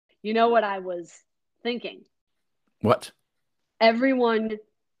You know what I was thinking? What? Everyone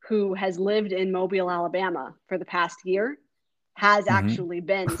who has lived in Mobile, Alabama for the past year has Hmm. actually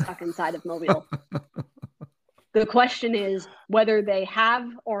been stuck inside of Mobile. The question is whether they have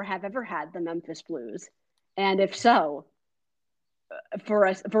or have ever had the Memphis Blues, and if so,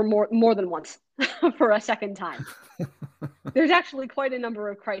 for more than once, for a second time. There's actually quite a number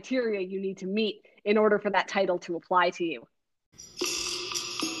of criteria you need to meet in order for that title to apply to you.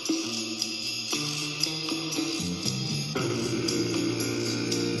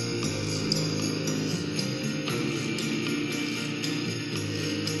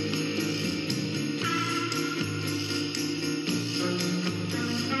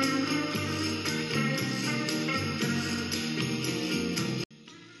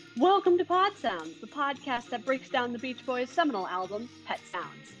 Welcome to Pod Sounds, the podcast that breaks down the Beach Boys' seminal album, Pet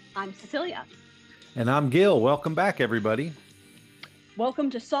Sounds. I'm Cecilia. And I'm Gil. Welcome back, everybody. Welcome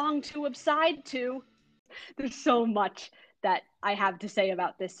to Song 2 of Side 2. There's so much that I have to say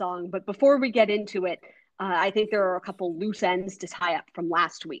about this song, but before we get into it, I think there are a couple loose ends to tie up from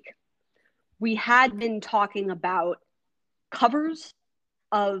last week. We had been talking about covers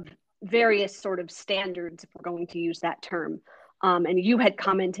of various sort of standards, if we're going to use that term. And you had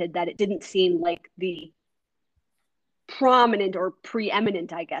commented that it didn't seem like the prominent or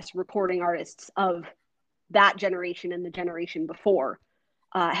preeminent, I guess, recording artists of that generation and the generation before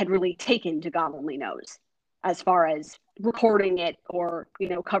had really taken to God Only Knows as far as recording it or,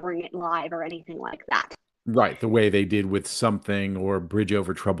 covering it live or anything like that. Right. The way they did with Something or Bridge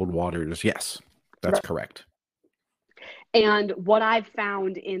Over Troubled Waters. Yes, that's Right. correct. And what I've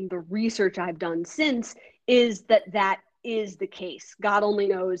found in the research I've done since is that is the case. God Only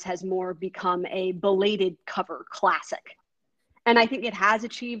Knows has more become a belated cover classic. And I think it has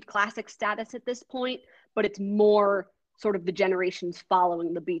achieved classic status at this point, but it's more sort of the generations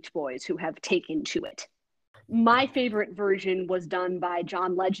following the Beach Boys who have taken to it. My favorite version was done by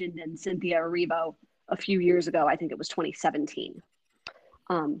John Legend and Cynthia Erivo a few years ago. I think it was 2017.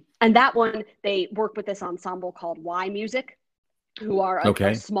 And that one, they work with this ensemble called Y Music, who are a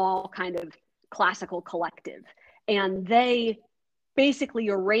Okay. small kind of classical collective. And they basically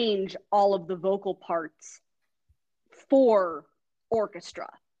arrange all of the vocal parts for orchestra.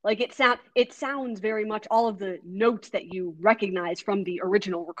 Like it sounds very much, all of the notes that you recognize from the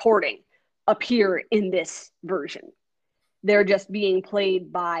original recording appear in this version. They're just being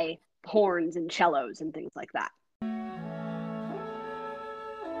played by horns and cellos and things like that.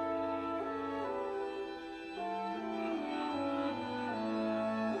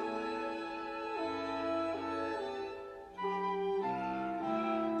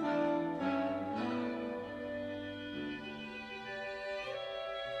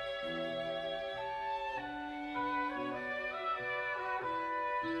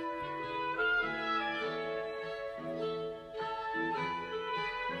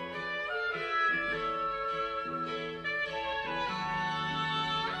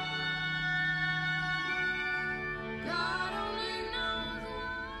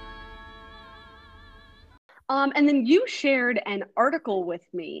 And then you shared an article with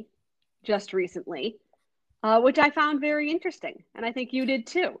me just recently, which I found very interesting. And I think you did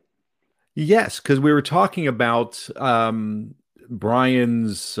too. Yes, because we were talking about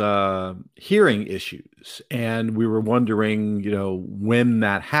Brian's hearing issues, and we were wondering, when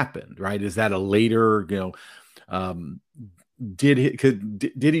that happened, right? Is that a later, um, did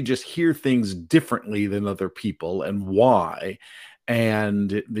he just hear things differently than other people, and why?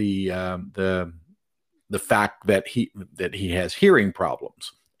 And the fact that he has hearing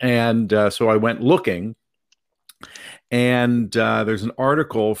problems. And so I went looking, and there's an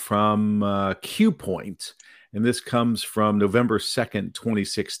article from Q Point, and this comes from November 2nd,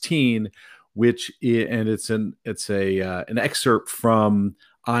 2016, and it's an excerpt from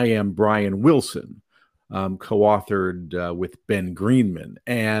I Am Brian Wilson, co-authored with Ben Greenman.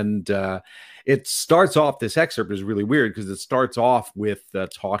 And it starts off, this excerpt is really weird because it starts off with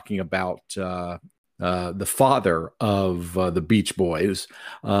talking about the father of the Beach Boys,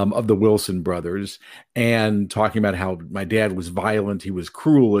 of the Wilson brothers, and talking about how my dad was violent, he was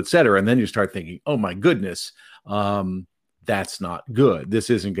cruel, etc. And then you start thinking, oh my goodness, that's not good.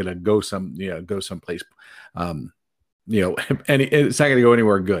 This isn't going to go someplace, and it's not going to go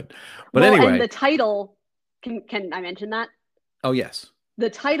anywhere good. But Well, and anyway, the title, can I mention that? oh yes, The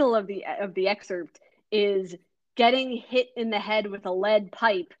title of the excerpt is "Getting Hit in the Head with a Lead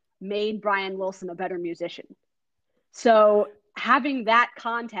Pipe Made Brian Wilson a Better Musician." So having that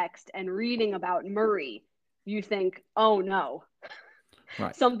context and reading about Murray, you think, oh no,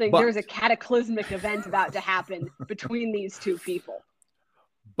 right, there's a but cataclysmic event about to happen between these two people.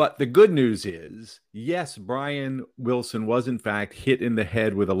 But the good news is, yes, Brian Wilson was in fact hit in the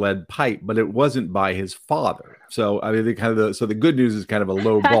head with a lead pipe, but it wasn't by his father. So I mean, the good news is kind of a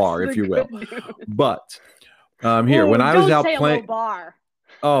low That's bar, the if you will. good news. But here, Ooh, when I was don't out say a low playing, bar.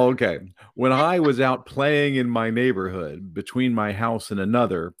 oh, okay. When I was out playing in my neighborhood between my house and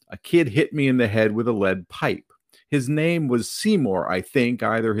another, a kid hit me in the head with a lead pipe. His name was Seymour, I think,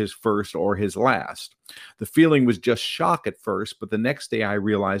 either his first or his last. The feeling was just shock at first, but the next day I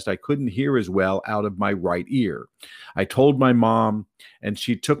realized I couldn't hear as well out of my right ear. I told my mom, and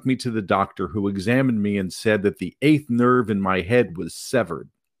she took me to the doctor, who examined me and said that the eighth nerve in my head was severed.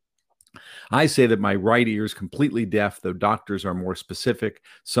 I say that my right ear is completely deaf, though doctors are more specific.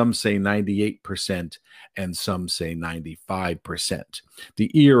 Some say 98% and some say 95%.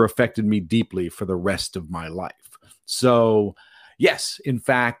 The ear affected me deeply for the rest of my life. So, yes, in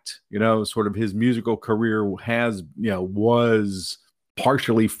fact, sort of his musical career was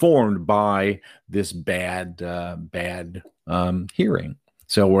partially formed by this bad hearing.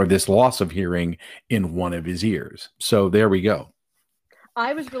 So, or this loss of hearing in one of his ears. So there we go.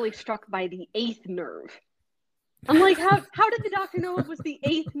 I was really struck by the eighth nerve. I'm like, how did the doctor know it was the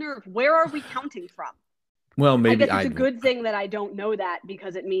eighth nerve? Where are we counting from? Well, maybe I guess it's a good thing that I don't know that,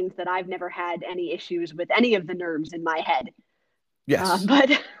 because it means that I've never had any issues with any of the nerves in my head. Yes,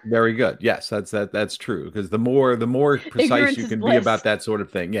 but very good. Yes, that's true. Because the more precise you can be about that sort of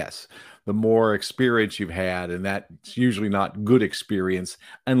thing, yes, the more experience you've had, and that's usually not good experience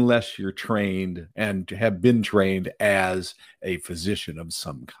unless you're trained and have been trained as a physician of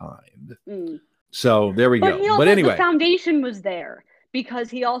some kind. So there we go. But anyway, the foundation was there, because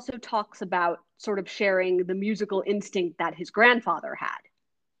he also talks about sort of sharing the musical instinct that his grandfather had,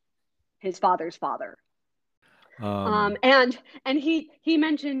 his father's father. And he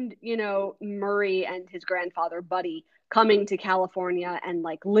mentioned, Murray and his grandfather Buddy coming to California and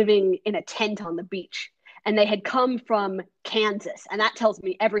like living in a tent on the beach. And they had come from Kansas. And that tells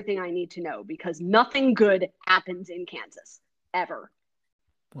me everything I need to know, because nothing good happens in Kansas ever.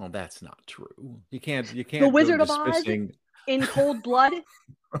 Well, that's not true. You can't. The Wizard of Oz in cold blood.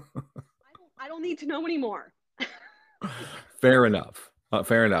 I don't need to know anymore. Fair enough.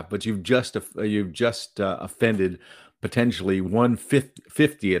 Fair enough. But you've just offended potentially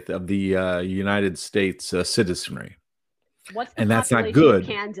 1/50th of the United States citizenry. What's the and that's population not good. Of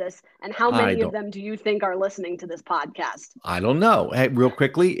Kansas, and how many of them do you think are listening to this podcast? I don't know. Hey, real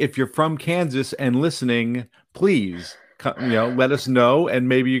quickly, if you're from Kansas and listening, please, let us know, and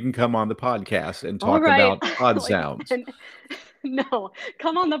maybe you can come on the podcast and talk about odd sounds. No,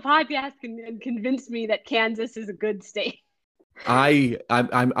 come on the podcast and convince me that Kansas is a good state.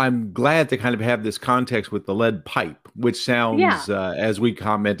 I'm glad to kind of have this context with the lead pipe, which sounds, as we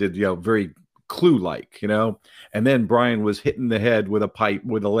commented, very Clue-like, and then Brian was hit in the head with a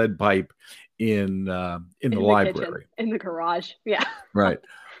lead pipe in the library, kitchen, in the garage. Yeah. Right.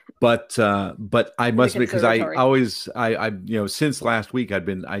 But I must admit, because I since last week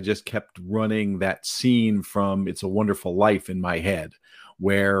I just kept running that scene from It's a Wonderful Life in my head,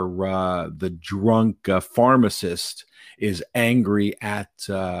 where the drunk pharmacist is angry at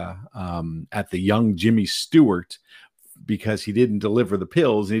the young Jimmy Stewart because he didn't deliver the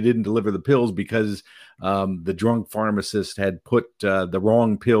pills. And he didn't deliver the pills because the drunk pharmacist had put the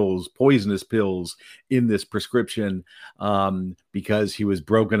wrong pills, poisonous pills, in this prescription because he was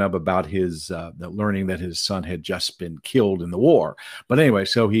broken up about his learning that his son had just been killed in the war. But anyway,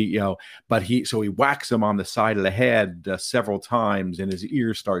 so he whacks him on the side of the head several times, and his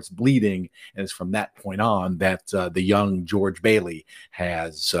ear starts bleeding. And it's from that point on that the young George Bailey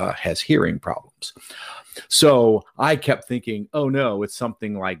has hearing problems. So I kept thinking, oh no, it's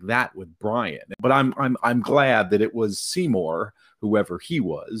something like that with Brian. But I'm glad that it was Seymour, whoever he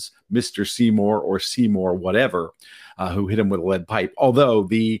was, Mr. Seymour or Seymour whatever, who hit him with a lead pipe. Although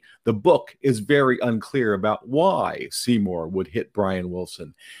the book is very unclear about why Seymour would hit Brian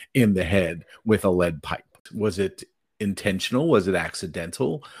Wilson in the head with a lead pipe. Was it intentional? Was it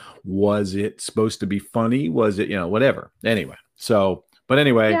accidental? Was it supposed to be funny? Was it, whatever? Anyway, so... But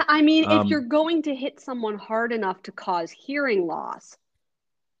anyway. Yeah, I mean, if you're going to hit someone hard enough to cause hearing loss,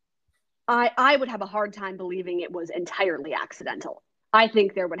 I would have a hard time believing it was entirely accidental. I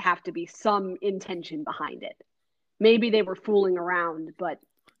think there would have to be some intention behind it. Maybe they were fooling around, but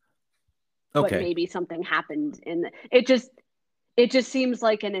maybe something happened it just seems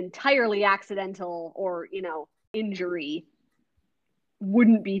like an entirely accidental or, injury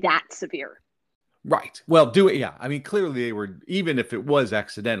wouldn't be that severe. Right. Well, I mean, clearly they were, even if it was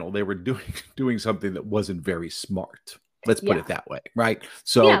accidental, they were doing something that wasn't very smart. Let's put it that way. Right.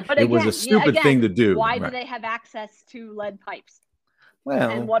 So but it was a stupid thing to do. Why do they have access to lead pipes?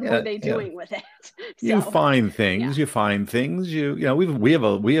 Well, and what yeah, were they yeah. doing with it? You So, find things. yeah. You find things. You know we have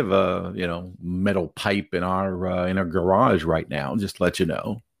a metal pipe in our garage right now. Just to let you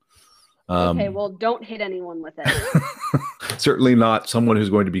know. Okay, Um, well, don't hit anyone with it. Certainly not someone who's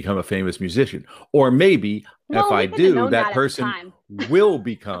going to become a famous musician. Or maybe if Well, I we couldn't have do, known that that at the person time. will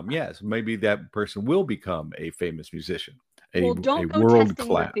become, yes, maybe that person will become a famous musician, Well, a don't go world testing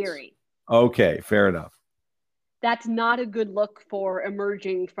the class. theory. Okay, fair enough. That's not a good look for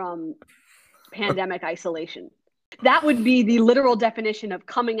emerging from pandemic isolation. That would be the literal definition of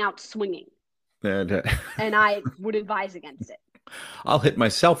coming out swinging. And And I would advise against it. I'll hit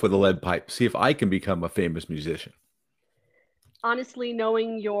myself with a lead pipe, see if I can become a famous musician. Honestly,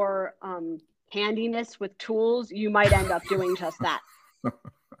 knowing your handiness with tools, you might end up doing just that.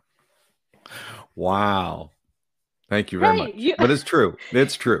 Wow. Thank you very much. But it's true.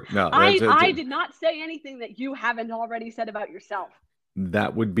 It's true. No, I did not say anything that you haven't already said about yourself.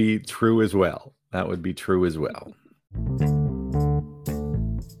 that would be true as well. That would be true as well.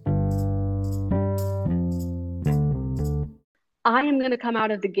 I am going to come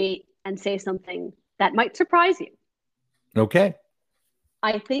out of the gate and say something that might surprise you. Okay.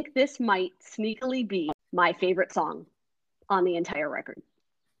 I think this might sneakily be my favorite song on the entire record.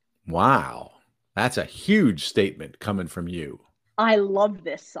 Wow. That's a huge statement coming from you. I love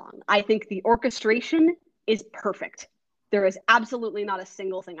this song. I think the orchestration is perfect. There is absolutely not a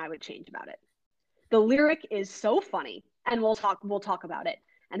single thing I would change about it. The lyric is so funny, and we'll talk about it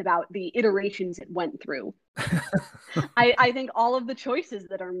and about the iterations it went through. I think all of the choices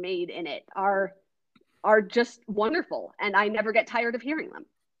that are made in it are just wonderful, and I never get tired of hearing them.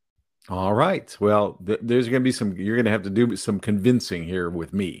 All right. Well, there's going to be some, you're going to have to do some convincing here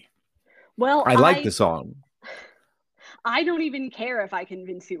with me. Well, I like the song. I don't even care if I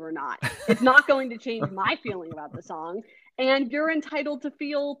convince you or not. It's not going to change my feeling about the song, and you're entitled to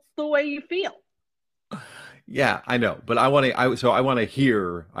feel the way you feel. Yeah, I know, but I want to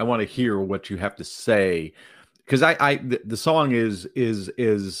hear what you have to say, because the song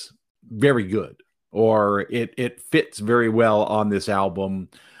is very good, or it fits very well on this album.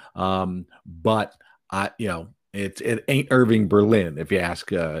 But it ain't Irving Berlin, if you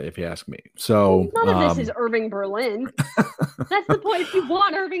ask me. So none of this is Irving Berlin. That's the point. If you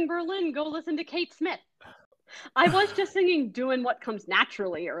want Irving Berlin, go listen to Kate Smith. I was just singing "Doing What Comes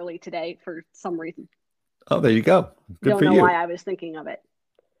Naturally" early today for some reason. Oh, there you go. Good for you. Don't know why I was thinking of it.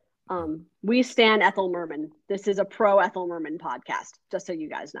 We stan Ethel Merman. This is a pro Ethel Merman podcast, just so you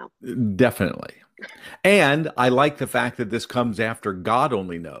guys know. Definitely. And I like the fact that this comes after God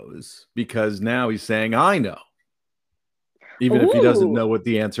Only Knows, because now he's saying, I know. Even if he doesn't know what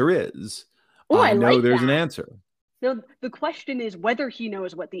the answer is, I know like there's an answer. No, the question is whether he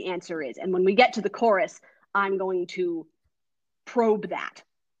knows what the answer is. And when we get to the chorus, I'm going to probe that.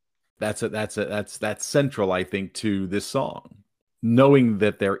 That's central, I think, to this song. Knowing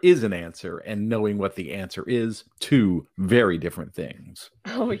that there is an answer and knowing what the answer is, two very different things.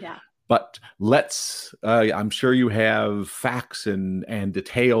 Oh, yeah. But I'm sure you have facts and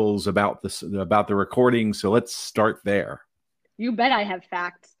details about the recording. So let's start there. You bet I have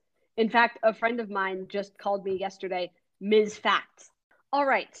facts. In fact, a friend of mine just called me yesterday, Ms. Facts. All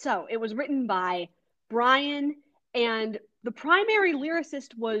right. So it was written by Brian, and the primary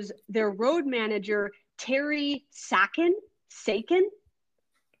lyricist was their road manager, Terry Sakin.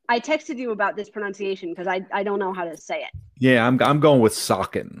 I texted you about this pronunciation because I don't know how to say it. Yeah, I'm going with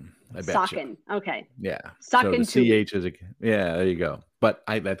Sakin. I bet Sakin. Okay. Yeah. Sakin. So the CH is yeah. There you go. But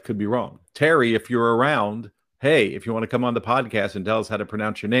that could be wrong. Terry, if you're around, hey, if you want to come on the podcast and tell us how to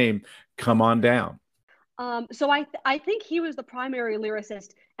pronounce your name, come on down. So I think he was the primary lyricist,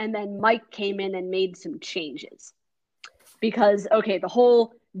 and then Mike came in and made some changes. Because, okay, the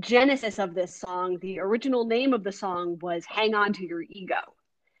whole genesis of this song, the original name of the song was Hang On to Your Ego.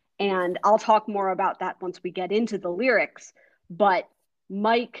 And I'll talk more about that once we get into the lyrics. But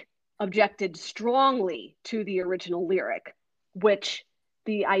Mike objected strongly to the original lyric, which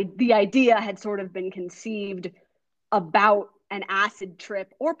the idea had sort of been conceived about an acid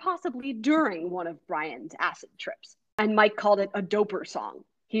trip, or possibly during one of Brian's acid trips. And Mike called it a doper song.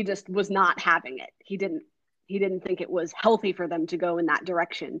 He just was not having it. He didn't think it was healthy for them to go in that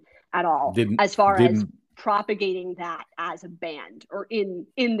direction at all, as far as propagating that as a band or in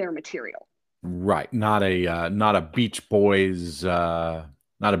their material. Right. Not a Beach Boys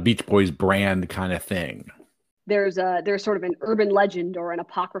brand kind of thing. There's sort of an urban legend or an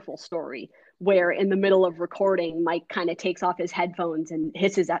apocryphal story where in the middle of recording, Mike kind of takes off his headphones and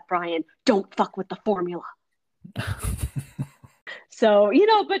hisses at Brian, "Don't fuck with the formula." So,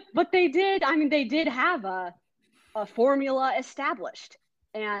 but they did, they did have a a formula established,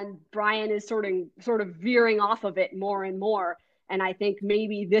 and Brian is sort of veering off of it more and more. And I think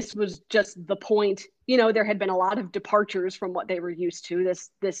maybe this was just the point. You know, there had been a lot of departures from what they were used to.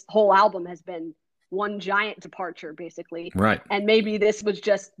 This whole album has been one giant departure, basically. Right. And maybe this was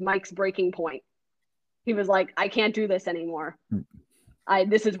just Mike's breaking point. He was like, I can't do this anymore.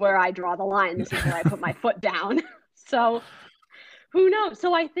 This is where I draw the line. This is where I put my foot down. So who knows?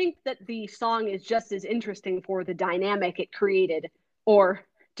 So I think that the song is just as interesting for the dynamic it created or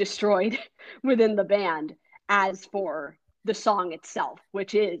destroyed within the band as for the song itself,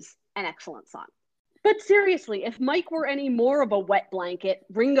 which is an excellent song. But seriously, if Mike were any more of a wet blanket,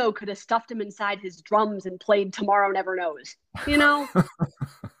 Ringo could have stuffed him inside his drums and played Tomorrow Never Knows. You know?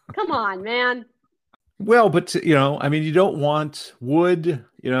 Come on, man. Well, but, you know, I mean, you don't want Wood,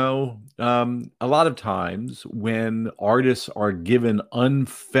 you know, a lot of times when artists are given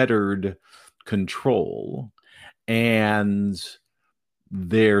unfettered control and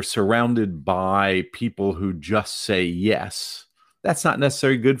they're surrounded by people who just say yes, that's not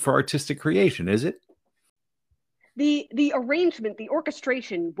necessarily good for artistic creation, is it? The arrangement, the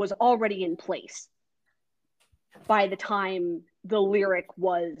orchestration was already in place by the time the lyric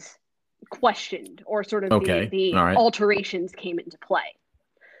was questioned or sort of the right. alterations came into play.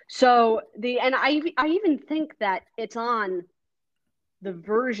 So I even think that it's on the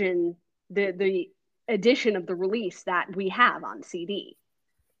version, the edition of the release that we have on CD,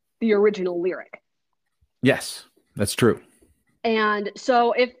 the original lyric. Yes, that's true. And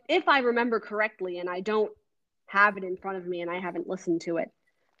so if I remember correctly, and I don't have it in front of me and I haven't listened to it,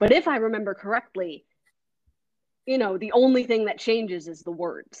 but if I remember correctly, you know, the only thing that changes is the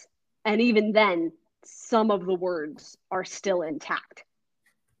words. And even then, some of the words are still intact.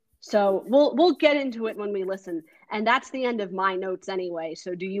 So we'll get into it when we listen. And that's the end of my notes anyway.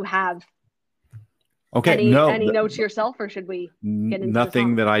 So do you have any notes yourself, or should we get into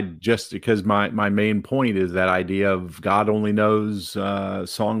nothing that I just, because my main point is that idea of God only knows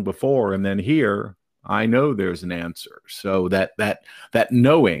song before, and then here I know there's an answer. So that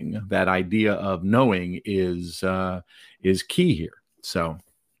knowing, that idea of knowing is key here. So.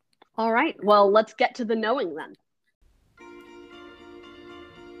 All right. Well, let's get to the knowing then.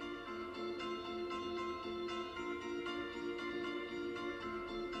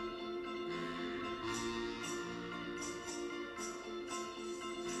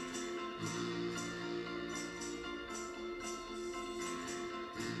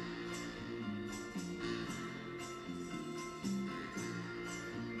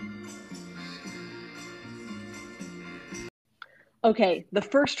 Okay, the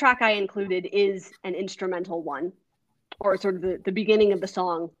first track I included is an instrumental one, or sort of the beginning of the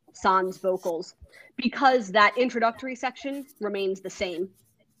song, Sans vocals, because that introductory section remains the same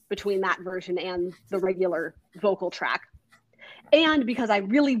between that version and the regular vocal track. And because I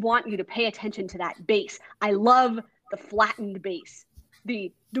really want you to pay attention to that bass. I love the flattened bass,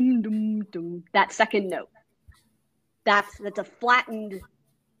 the dum dum dum, that second note. That's a flattened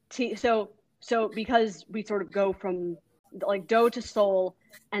T. So because we sort of go from like do to sol,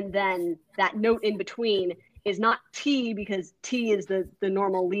 and then that note in between is not T, because T is the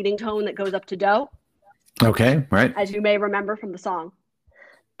normal leading tone that goes up to do. Okay, right. As you may remember from the song.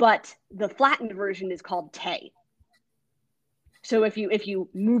 But the flattened version is called te. So if you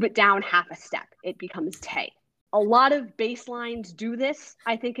move it down half a step, it becomes te. A lot of bass lines do this,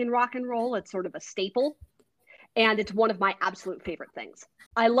 I think, in rock and roll. It's sort of a staple. And it's one of my absolute favorite things.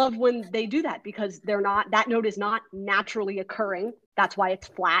 I love when they do that, because that note is not naturally occurring. That's why it's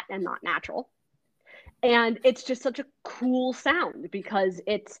flat and not natural. And it's just such a cool sound, because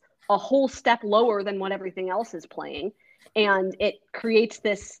it's a whole step lower than what everything else is playing. And it creates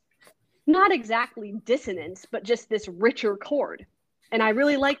this, not exactly dissonance, but just this richer chord. And I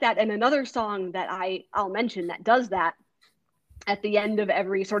really like that. And another song that I'll mention that does that at the end of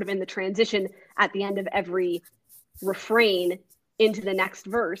every, sort of in the transition, at the end of every refrain into the next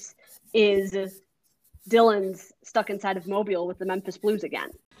verse, is Dylan's Stuck Inside of Mobile with the Memphis Blues again.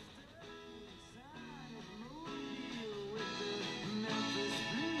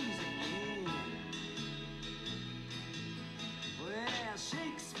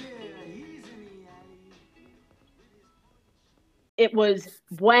 It was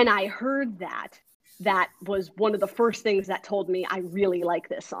when I heard that was one of the first things that told me I really like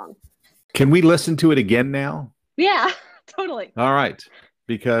this song. Can we listen to it again now? Yeah, totally. All right.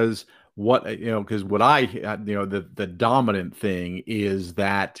 Because what I, the dominant thing is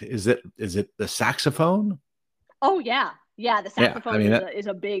it the saxophone? Oh yeah. Yeah. The saxophone is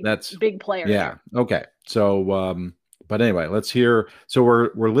a big player. Yeah. There. Okay. So, but anyway, let's hear. So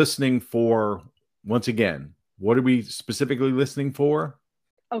we're listening for, once again, What are we specifically listening for?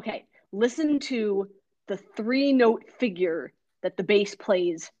 Okay, listen to the 3-note figure that the bass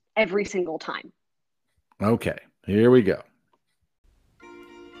plays every single time. Okay, here we go.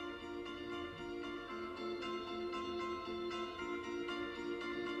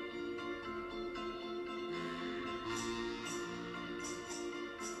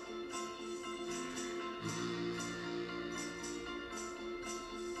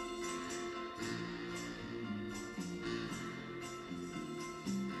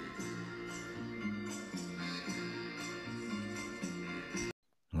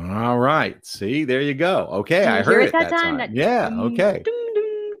 All right. See, there you go. Okay, I heard it that time. Yeah, okay.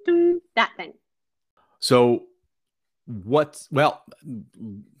 That thing. So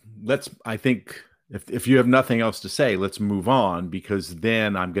I think if you have nothing else to say, let's move on, because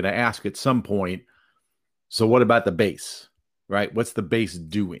then I'm going to ask at some point, so what about the bass, right? What's the bass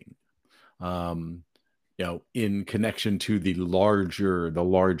doing? In connection to the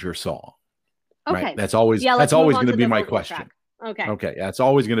larger song. Okay. Right? That's always going to be my question. Track. Okay. Okay. That's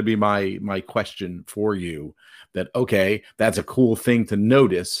always going to be my question for you. That, okay, that's a cool thing to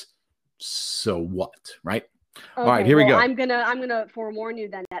notice. So what? Right? Okay, all right, here we go. I'm gonna forewarn you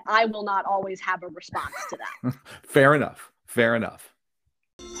then that I will not always have a response to that. Fair enough.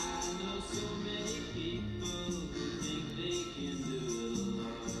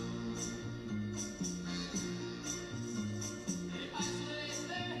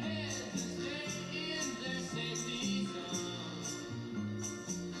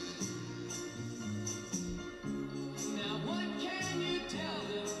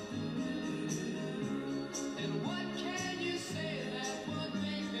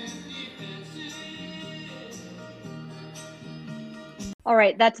 All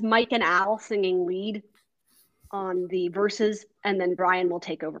right, that's Mike and Al singing lead on the verses, and then Brian will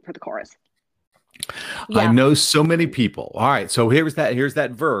take over for the chorus. Yeah. I know so many people. All right, so here's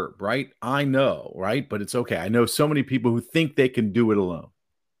that verb, right? I know, right? But it's okay. I know so many people who think they can do it alone.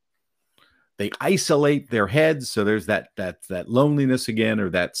 They isolate their heads, so there's that loneliness again, or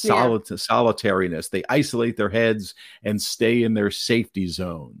that solitariness. They isolate their heads and stay in their safety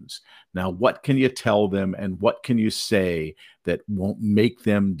zones. Now, what can you tell them, and what can you say that won't make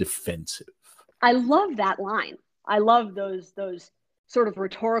them defensive? I love that line. I love those sort of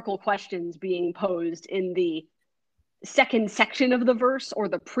rhetorical questions being posed in the second section of the verse, or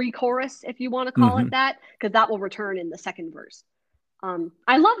the pre-chorus, if you want to call it that, because that will return in the second verse.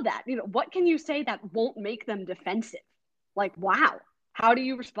 I love that. What can you say that won't make them defensive? Like, wow, how do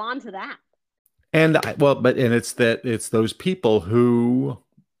you respond to that? And it's those people who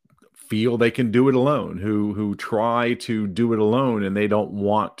feel they can do it alone, who try to do it alone, and they don't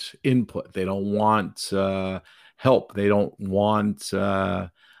want input. They don't want help. They don't want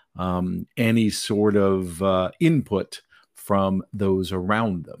any sort of input from those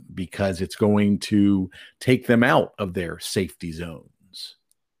around them, because it's going to take them out of their safety zones.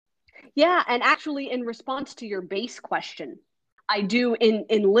 Yeah, and actually, in response to your bass question, I do,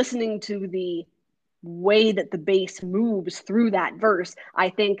 in listening to the way that the bass moves through that verse, I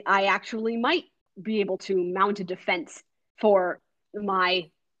think I actually might be able to mount a defense for my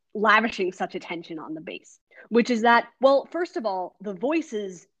lavishing such attention on the bass, which is that, well, first of all, the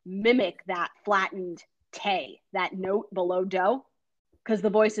voices mimic that flattened te, that note below do, because the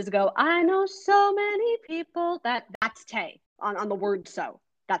voices go, I know so many people, that's te on the word so.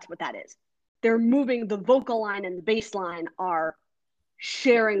 That's what that is. They're moving, the vocal line and the bass line are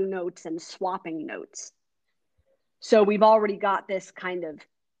sharing notes and swapping notes. So we've already got this kind of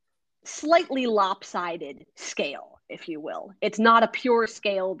slightly lopsided scale, if you will. It's not a pure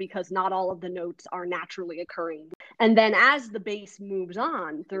scale because not all of the notes are naturally occurring. And then as the bass moves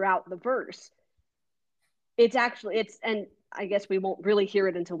on throughout the verse, and I guess we won't really hear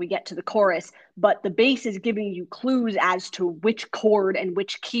it until we get to the chorus, but the bass is giving you clues as to which chord and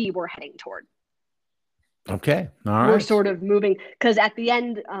which key we're heading toward. Okay. All right. We're sort of moving, because at the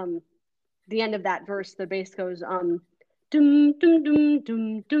end of that verse, the bass goes dum dum dum dum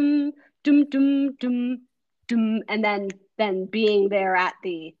dum dum dum dum dum, and then being there at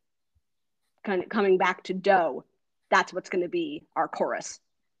the kind of coming back to do, that's what's going to be our chorus,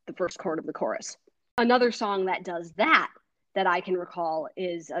 the first chord of the chorus. Another song that does that I can recall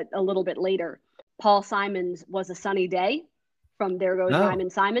is a little bit later. Paul Simon's Was a Sunny Day, from There Goes Rhymin'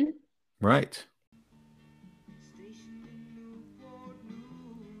 Simon. Right.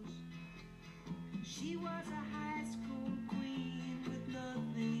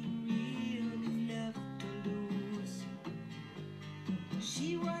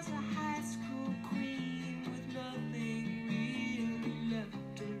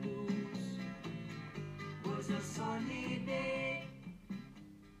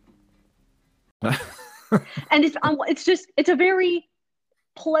 And it's a very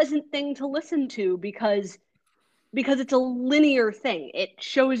pleasant thing to listen to because it's a linear thing. It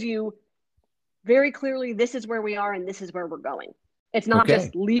shows you very clearly this is where we are and this is where we're going. It's not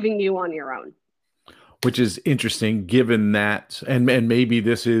just leaving you on your own. Which is interesting, given that, and maybe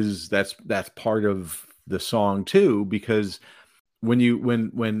that's part of the song too, because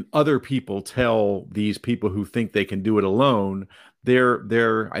when other people tell these people who think they can do it alone,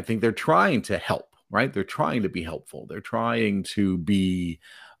 I think they're trying to help, right? They're trying to be helpful. They're trying to be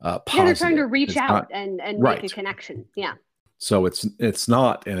positive. Yeah, they're trying to reach out and make a connection. Yeah. So it's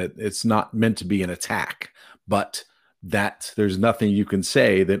not meant to be an attack, but that there's nothing you can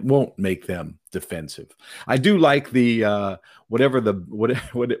say that won't make them defensive. I do like the whatever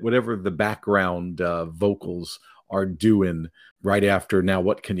the background vocals are doing right after. Now,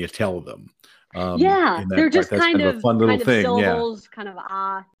 what can you tell them? They're just kind of a fun little thing. Syllables, kind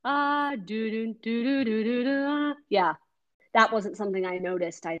of do do do do do do. Yeah, that wasn't something I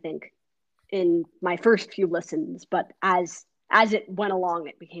noticed, I think, in my first few listens, but as it went along,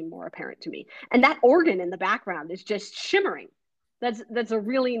 it became more apparent to me. And that organ in the background is just shimmering. That's a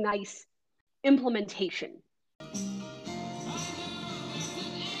really nice implementation.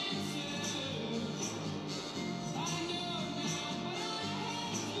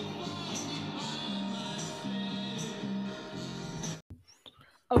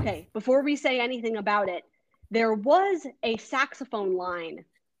 Okay, before we say anything about it, there was a saxophone line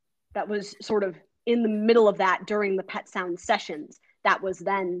that was sort of in the middle of that during the Pet Sounds sessions that was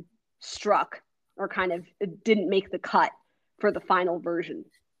then struck, or kind of didn't make the cut for the final version.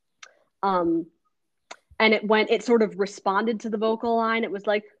 And it sort of responded to the vocal line. It was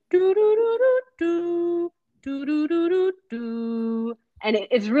like do do do do do do do do do, and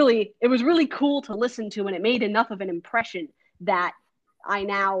it was really cool to listen to, and it made enough of an impression that I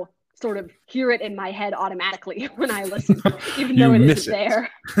now sort of hear it in my head automatically when I listen, even though it isn't there.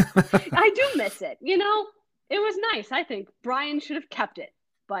 I do miss it. You know, it was nice. I think Brian should have kept it,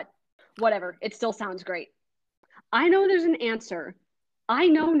 but whatever. It still sounds great. I know there's an answer. I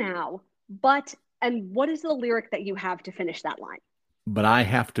know now, and what is the lyric that you have to finish that line? But I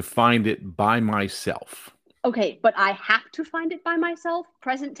have to find it by myself. Okay, but I have to find it by myself,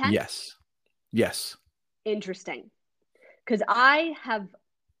 present tense? Yes. Interesting. Because I have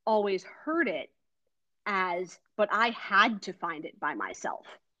always heard it as, but I had to find it by myself,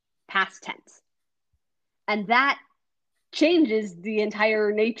 past tense. And that changes the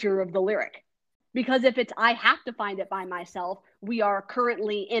entire nature of the lyric. Because if it's, I have to find it by myself, we are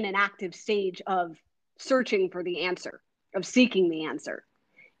currently in an active stage of searching for the answer, of seeking the answer.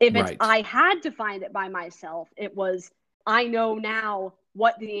 If it's, I had to find it by myself, it was, I know now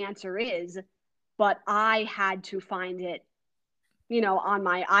what the answer is, but I had to find it, on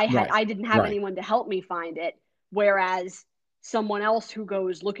my, I didn't have anyone to help me find it. Whereas someone else who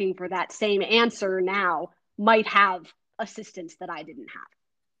goes looking for that same answer now might have assistance that I didn't have.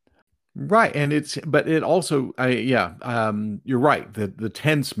 Right. And it also, you're right. The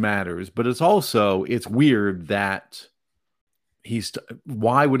tense matters, but it's weird that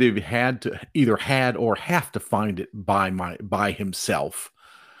why would he have had to either had or have to find it by himself?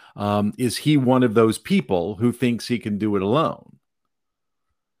 Is he one of those people who thinks he can do it alone?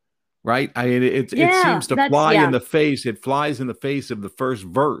 Right. It seems to fly in the face. It flies in the face of the first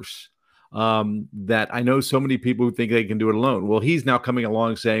verse. That I know so many people who think they can do it alone. Well, he's now coming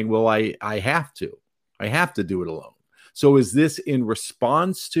along saying, well, I have to do it alone. So is this in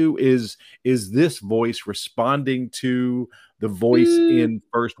response to, is this voice responding to the voice in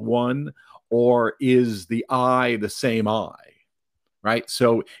verse 1, or is the I the same I? Right.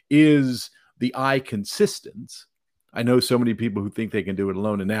 So is the I consistent? I know so many people who think they can do it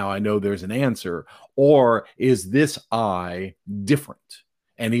alone, and now I know there's an answer. Or is this I different?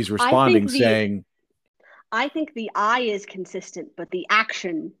 And he's responding saying, I think the I is consistent, but the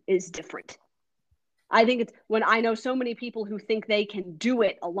action is different. I think it's when I know so many people who think they can do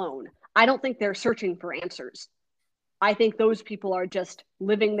it alone. I don't think they're searching for answers. I think those people are just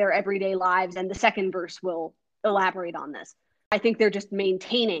living their everyday lives. And the second verse will elaborate on this. I think they're just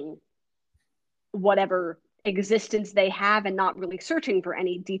maintaining whatever existence they have and not really searching for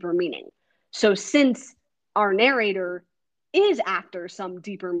any deeper meaning. So since our narrator is after some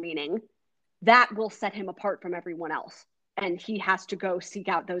deeper meaning, that will set him apart from everyone else. And he has to go seek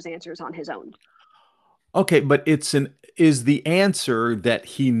out those answers on his own. Okay, but is the answer that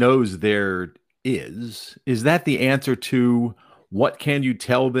he knows there is that the answer to what can you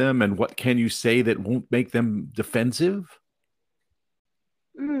tell them and what can you say that won't make them defensive?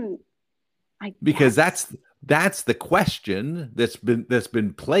 Because that's the question that's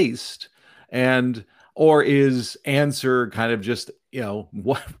been placed, And or is answer kind of just,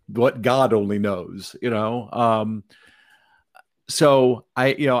 what God only knows, so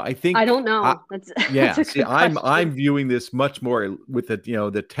I think I don't know. That's yeah, a see, good I'm question. viewing this much more with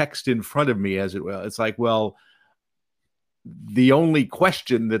the text in front of me, as it will. It's like, well, the only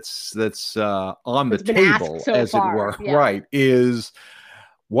question that's on the That's been asked table, so as it far. were, Yeah. right, is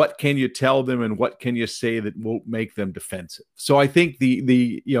what can you tell them and what can you say that won't make them defensive? So I think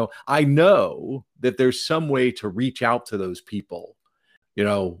I know that there's some way to reach out to those people,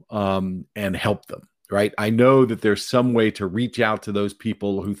 and help them. Right. I know that there's some way to reach out to those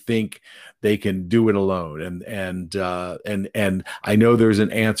people who think they can do it alone. And I know there's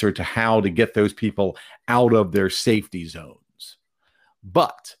an answer to how to get those people out of their safety zones.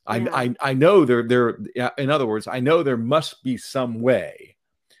 But Yeah. I know in other words, I know there must be some way,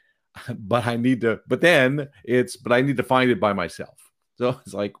 but I need to find it by myself. So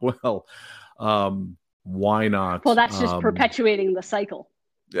it's like, well, why not? Well, that's just perpetuating the cycle.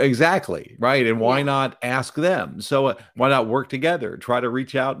 Exactly. Right. And why Yeah. not ask them? So why not work together, try to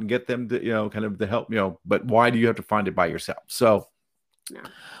reach out and get them to, kind of to help, but why do you have to find it by yourself? So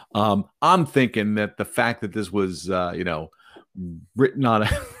I'm thinking that the fact that this was, written on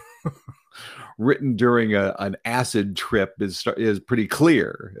written during an acid trip is pretty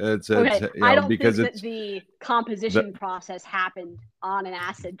clear. It's okay. I don't because think that the composition process happened on an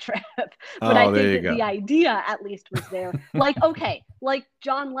acid trip, but I think that the idea at least was there. Like, okay, like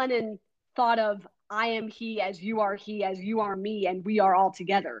John Lennon thought of "I am he as you are me, and we are all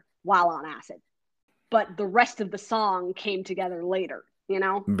together" while on acid, but the rest of the song came together later.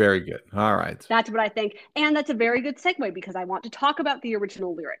 Very good. All right. That's what I think, and that's a very good segue because I want to talk about the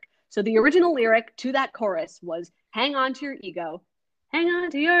original lyric. So the original lyric to that chorus was, "Hang on to your ego, hang on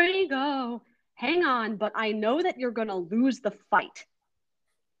to your ego, hang on, but I know that you're going to lose the fight."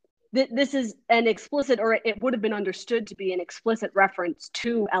 This is an explicit, or it would have been understood to be an explicit reference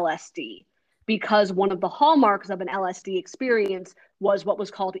to LSD, because one of the hallmarks of an LSD experience was what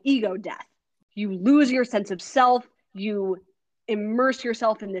was called ego death. You lose your sense of self, you immerse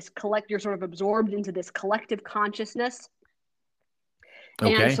yourself in this you're sort of absorbed into this collective consciousness.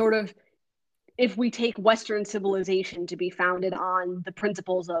 Okay. And sort of, if we take Western civilization to be founded on the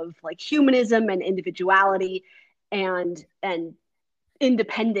principles of like humanism and individuality and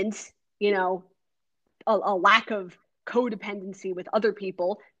independence, a lack of codependency with other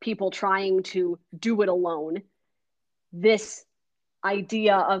people trying to do it alone, this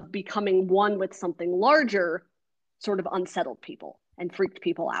idea of becoming one with something larger sort of unsettled people and freaked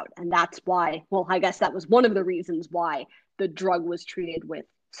people out. And that's why, well, I guess that was one of the reasons why the drug was treated with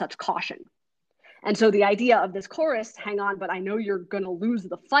such caution. And so the idea of this chorus, "Hang on, but I know you're going to lose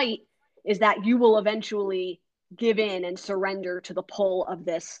the fight," is that you will eventually give in and surrender to the pull of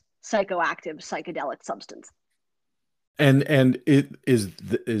this psychoactive psychedelic substance. And it is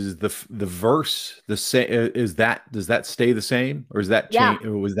the verse the same? Does that stay the same, or is that change?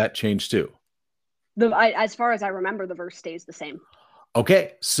 Or was that changed too? As far as I remember, the verse stays the same.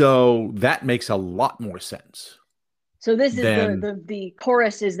 Okay, so that makes a lot more sense. So this is the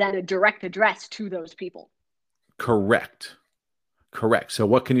chorus is then a direct address to those people. Correct. So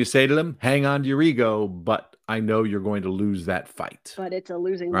what can you say to them? Hang on to your ego, but I know you're going to lose that fight. But it's a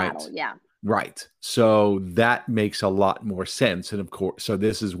losing battle, yeah. Right. So that makes a lot more sense. And of course, so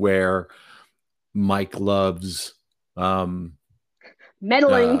this is where Mike Love's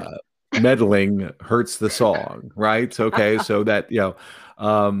meddling hurts the song, right? Okay, so that,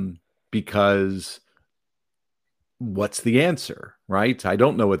 because what's the answer, right? I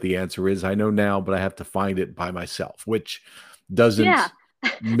don't know what the answer is. I know now, but I have to find it by myself, which doesn't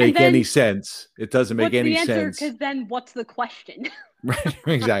make any sense. It doesn't make any sense. Because then what's the question? Right,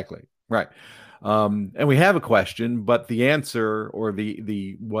 exactly. Right. And we have a question, but the answer, or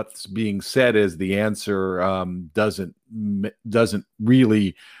the what's being said as the answer, doesn't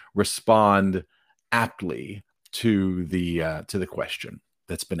really respond aptly to the question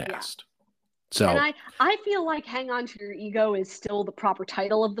that's been asked. So, and I feel like "Hang On to Your Ego" is still the proper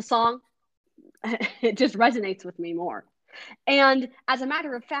title of the song. It just resonates with me more. And as a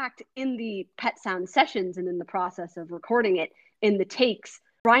matter of fact, in the Pet Sound sessions and in the process of recording it, in the takes,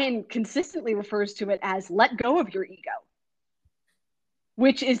 Brian consistently refers to it as "let go of your ego,"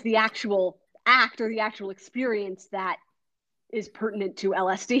 which is the actual act or the actual experience that is pertinent to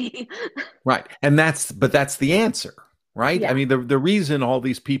LSD. Right. And that's the answer, right? Yeah. I mean, the reason all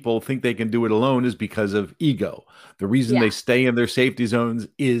these people think they can do it alone is because of ego. The reason they stay in their safety zones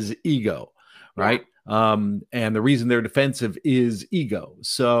is ego, right? And the reason they're defensive is ego.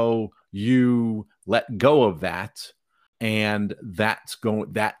 So you let go of that and that's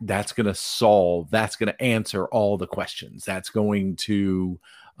going to answer all the questions. That's going to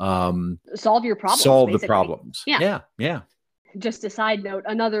solve your problems. Solve basically. the problems. Yeah. Just a side note,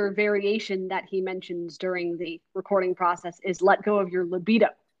 another variation that he mentions during the recording process is let go of your libido,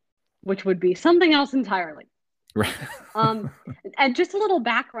 which would be something else entirely. Right. And just a little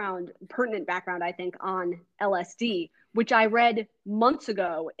background, pertinent background, I think, on LSD, which I read months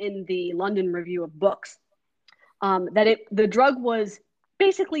ago in the London Review of Books, that the drug was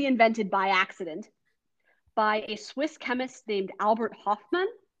basically invented by accident by a Swiss chemist named Albert Hofmann,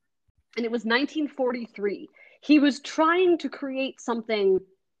 and it was 1943. He was trying to create something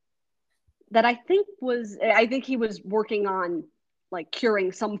that I think he was working on, like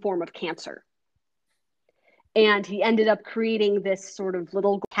curing some form of cancer. And he ended up creating this sort of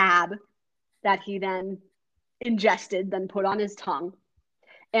little tab that he then ingested, then put on his tongue.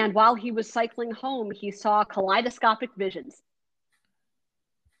 And while he was cycling home, he saw kaleidoscopic visions.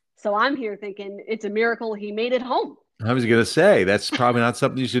 So I'm here thinking it's a miracle he made it home. I was going to say, that's probably not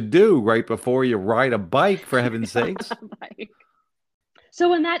something you should do right before you ride a bike, for heaven's sakes.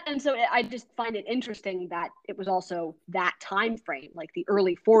 So I just find it interesting that it was also that time frame, like the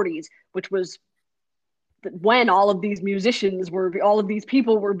early 40s, which was when all of these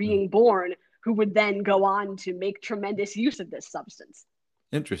people were being born, who would then go on to make tremendous use of this substance.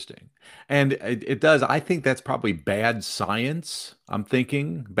 Interesting. And it does. I think that's probably bad science. I'm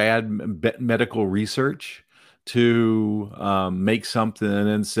thinking bad medical research to make something and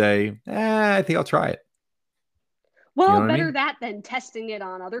then say, I think I'll try it. Well, you know better that than testing it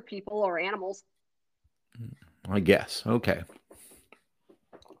on other people or animals. I guess. Okay.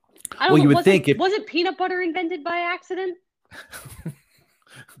 I don't know. You would think wasn't peanut butter invented by accident?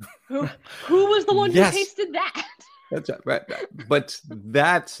 Who was the one who tasted that? That's right. But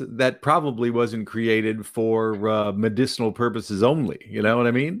that probably wasn't created for medicinal purposes only. You know what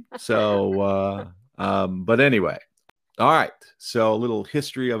I mean? So, but anyway, all right. So a little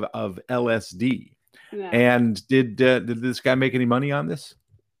history of LSD. Yeah. And did this guy make any money on this?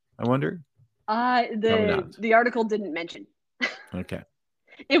 I wonder. The article didn't mention. Okay.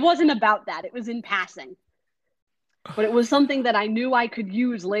 It wasn't about that. It was in passing. But it was something that I knew I could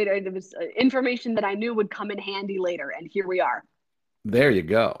use later. It was information that I knew would come in handy later, and here we are. There you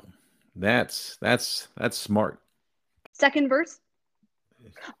go. That's smart. Second verse.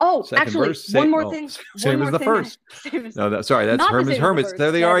 Oh, second actually, verse, one more thing. Same as the first. No, sorry, that's Herman's Hermits.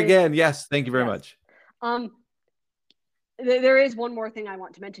 There they are again. Yes, thank you very much. There is one more thing I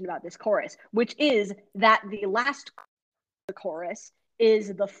want to mention about this chorus, which is that the last chorus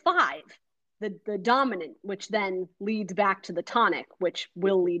is the 5. The dominant, which then leads back to the tonic, which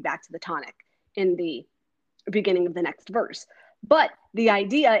will lead back to the tonic in the beginning of the next verse. But the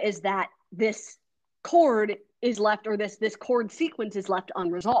idea is that this chord is left, or this chord sequence is left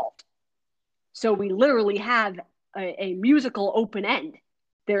unresolved. So we literally have a musical open end.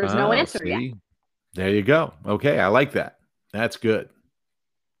 There's no answer yet. There you go. Okay, I like that. That's good.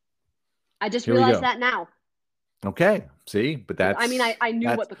 I just realized that now. Okay, see, but that's... I mean, I knew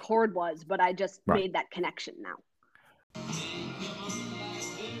what the chord was, but I just made that connection now.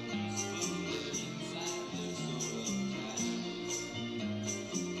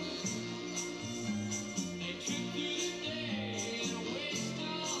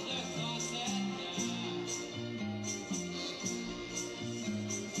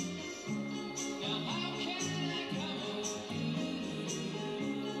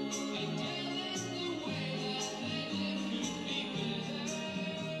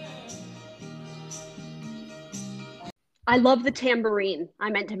 I love the tambourine.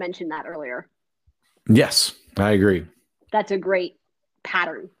 I meant to mention that earlier. Yes, I agree. That's a great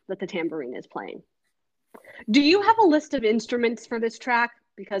pattern that the tambourine is playing. Do you have a list of instruments for this track?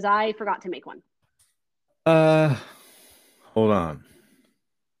 Because I forgot to make one. Hold on.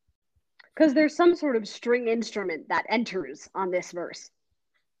 Because there's some sort of string instrument that enters on this verse.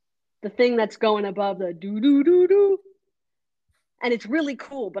 The thing that's going above the do-do-do-do. And it's really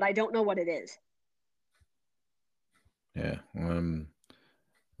cool, but I don't know what it is. Yeah.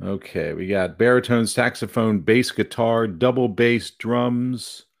 Okay, we got baritone, saxophone, bass guitar, double bass,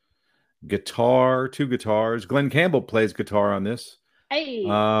 drums, guitar, 2 guitars. Glenn Campbell plays guitar on this. Hey.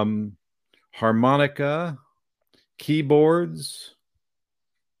 Harmonica, keyboards,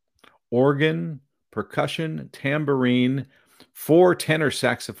 organ, percussion, tambourine, 4 tenor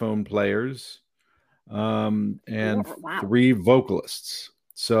saxophone players, and 3 vocalists.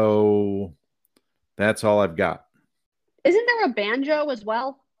 So that's all I've got. Isn't there a banjo as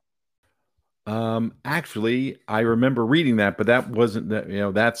well? Actually, I remember reading that, but that wasn't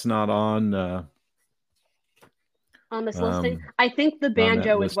that. That's not on. On this listing, I think the on that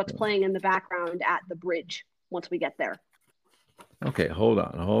banjo is what's listing. playing in the background at the bridge once we get there. Okay, hold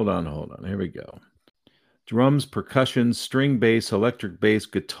on. Here we go. Drums, percussion, string bass, electric bass,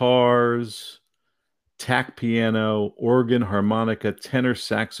 guitars, tack piano, organ, harmonica, tenor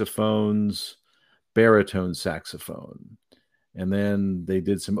saxophones, baritone saxophone. And then they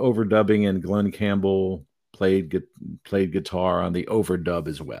did some overdubbing, and Glenn Campbell played guitar on the overdub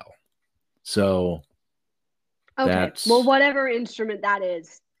as well. So okay, well, whatever instrument that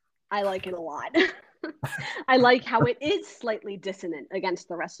is, I like it a lot. I like how it is slightly dissonant against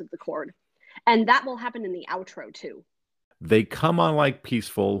the rest of the chord. And that will happen in the outro too. They come on like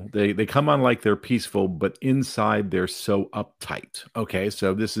peaceful. They come on like they're peaceful, but inside they're so uptight. Okay,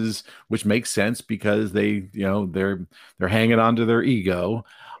 so this is, which makes sense because they, they're hanging on to their ego.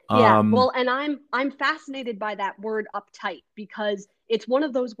 Yeah, well, and I'm fascinated by that word uptight because it's one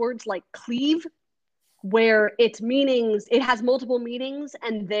of those words like cleave, where its meanings, it has multiple meanings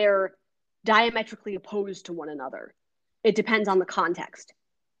and they're diametrically opposed to one another. It depends on the context.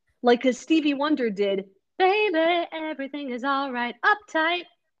 Like, because Stevie Wonder did, baby, everything is all right, uptight,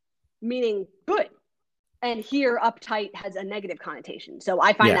 meaning good. And here, uptight has a negative connotation. So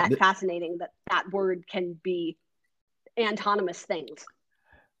I find that fascinating that that word can be antonymous things.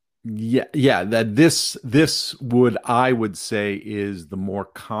 Yeah, that this would, I would say, is the more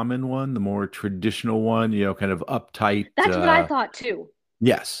common one, the more traditional one, kind of uptight. That's what I thought too.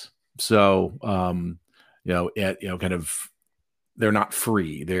 Yes. So, kind of, they're not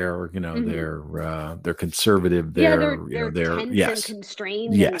free. They're, they're conservative. They're tense and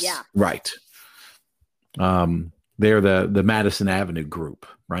constrained. Yes. And right. They're the Madison Avenue group,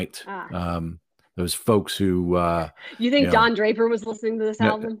 right? Those folks who you think Don Draper was listening to this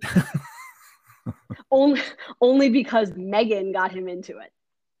album? only because Megan got him into it,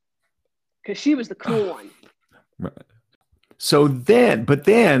 because she was the cool one. Right. So then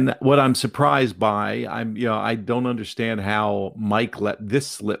what I'm surprised by, I don't understand how Mike let this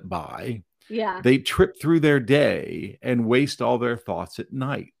slip by. Yeah. They trip through their day and waste all their thoughts at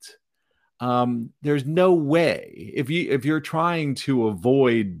night. There's no way, if you're trying to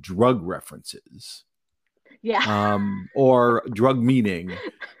avoid drug references, or drug meaning,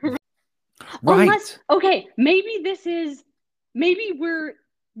 right? Okay, maybe we're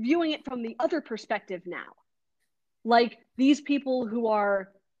viewing it from the other perspective now. Like, these people who are,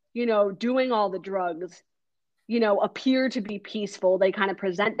 doing all the drugs, appear to be peaceful. They kind of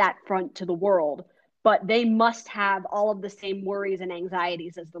present that front to the world, but they must have all of the same worries and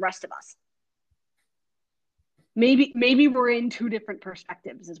anxieties as the rest of us. Maybe we're in two different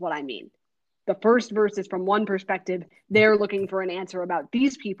perspectives is what I mean. The first verse is from one perspective. They're looking for an answer about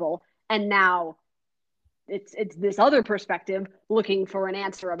these people. And now it's this other perspective looking for an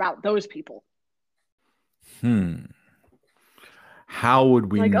answer about those people. How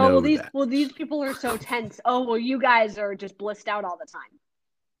would we know that? Well, these people are so tense. Oh, well, you guys are just blissed out all the time.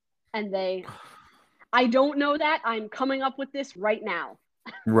 And I don't know that. I'm coming up with this right now.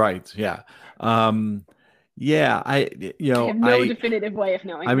 Right. Yeah. Yeah, I have no definitive way of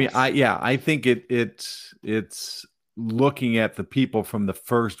knowing. I mean, I think it's looking at the people from the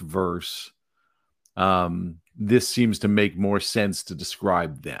first verse. This seems to make more sense to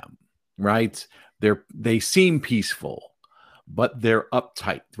describe them, right? They seem peaceful, but they're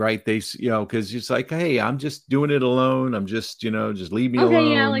uptight, right? They, because it's like, hey, I'm just doing it alone. I'm just, just leave me alone.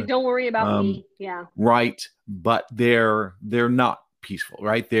 Okay, yeah, like, don't worry about me. Yeah. Right. But they're not peaceful,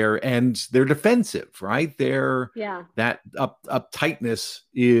 right? They're defensive, right? That uptightness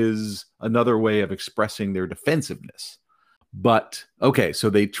is another way of expressing their defensiveness. But okay, so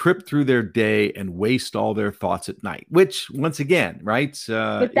they trip through their day and waste all their thoughts at night, which, once again, right?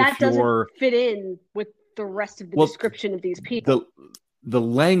 But that doesn't fit in with the rest of the description of these people. The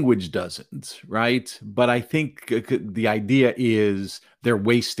language doesn't, right? But I think the idea is they're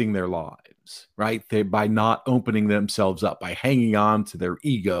wasting their lives, right? By not opening themselves up, by hanging on to their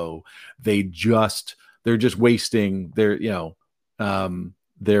ego, they're just wasting they're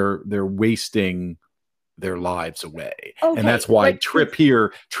wasting their lives away. Okay, and that's why trip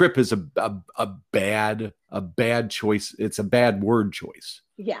is a bad choice. It's a bad word choice.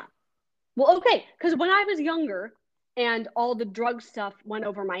 Yeah. Well, okay, because when I was younger and all the drug stuff went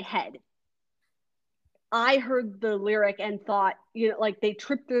over my head, I heard the lyric and thought, like, they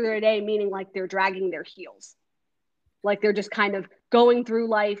trip through their day, meaning like they're dragging their heels. Like they're just kind of going through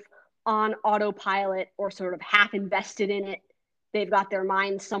life on autopilot or sort of half invested in it. They've got their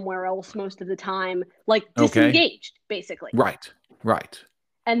minds somewhere else most of the time, like disengaged, basically. Right.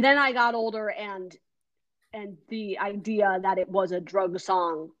 And then I got older and And the idea that it was a drug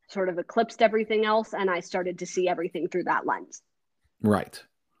song sort of eclipsed everything else, and I started to see everything through that lens. Right.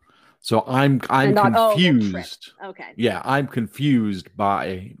 So I'm And thought, oh, well, Trip. confused. Okay. Yeah, I'm confused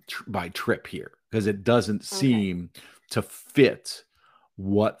by Trip here because it doesn't seem to fit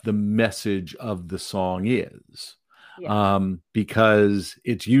what the message of the song is. Yeah. Because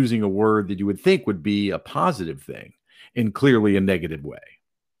it's using a word that you would think would be a positive thing in clearly a negative way.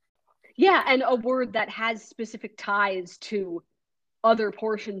 Yeah, and a word that has specific ties to other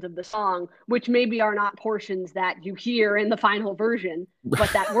portions of the song, which maybe are not portions that you hear in the final version,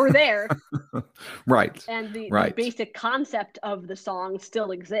 but that were there. Right. And the right. basic concept of the song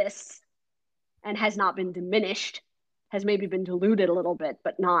still exists and has not been diminished, has maybe been diluted a little bit,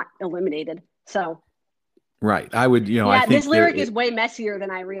 but not eliminated. So right. I would, yeah, I think this lyric is way messier than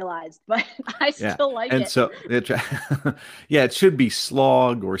I realized, but I still like and it. So it should be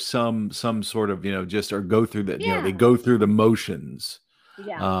slog or some sort of, just, or go through the, they go through the motions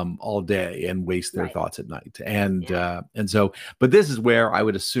all day and waste their thoughts at night. And so, but this is where I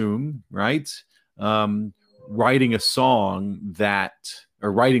would assume, right? Writing a song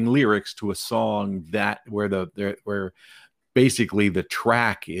or writing lyrics to a song that where basically the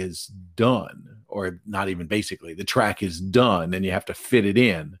track is done, or not even basically, the track is done and you have to fit it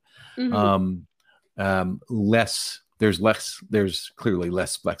in. There's clearly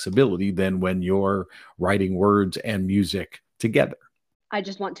less flexibility than when you're writing words and music together. I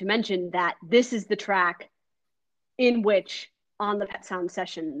just want to mention that this is the track in which, on the Pet Sound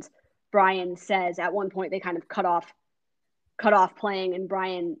Sessions, Brian says at one point they kind of cut off playing, and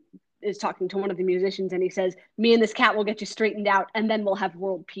Brian is talking to one of the musicians and he says, "Me and this cat will get you straightened out and then we'll have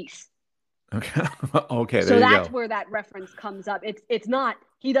world peace." Okay. Okay. So that's where that reference comes up. It's not,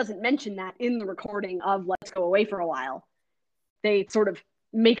 he doesn't mention that in the recording of Let's Go Away for a While. They sort of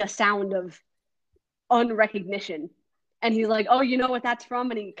make a sound of unrecognition. And he's like, "Oh, you know what that's from?"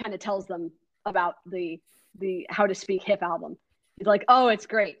 And he kind of tells them about the How to Speak Hip album. He's like, "Oh, it's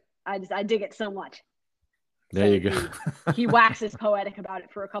great. I dig it so much." There you go. He waxes poetic about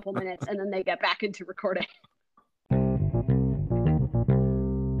it for a couple minutes, and then they get back into recording.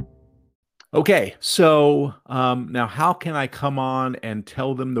 Okay, so now how can I come on and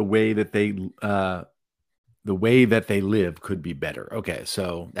tell them the way that they live could be better? Okay,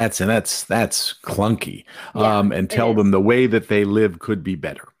 so that's clunky. And tell them the way that they live could be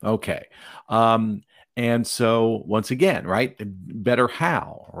better. Okay. And so once again, right? Better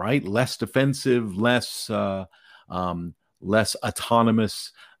how, right? Less defensive, less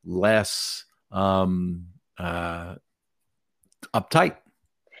autonomous, less uptight.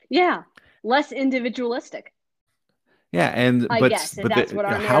 Yeah. Less individualistic. Yeah, and I guess that's what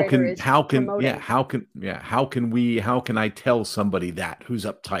our narrator is promoting. How can I tell somebody that who's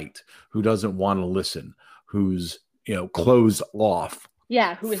uptight, who doesn't want to listen, who's closed off?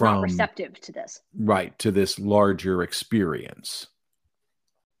 Yeah, who is not receptive to this. Right, to this larger experience.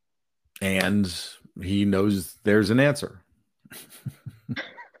 And he knows there's an answer.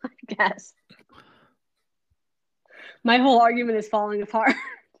 I guess. My whole argument is falling apart.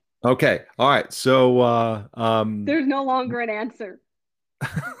 Okay. All right. So there's no longer an answer.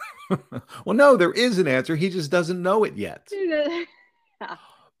 Well, no, there is an answer. He just doesn't know it yet. Yeah.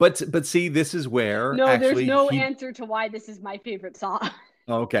 But see, this is where there's no answer to why this is my favorite song.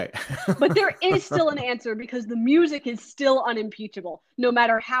 Okay. But there is still an answer because the music is still unimpeachable, no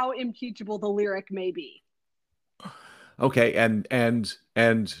matter how impeachable the lyric may be. Okay, and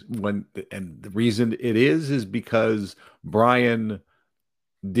the reason it is because Brian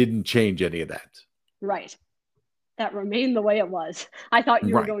didn't change any of that. Right. That remained the way it was. I thought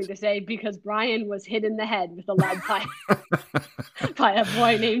you were going to say because Brian was hit in the head with a lead pipe by a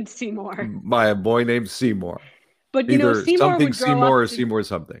boy named Seymour. By a boy named Seymour. But either Seymour would grow Seymour up or Seymour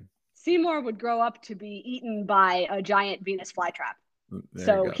something. Seymour would grow up to be eaten by a giant Venus flytrap.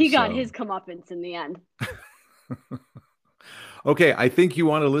 So he got his comeuppance in the end. Okay, I think you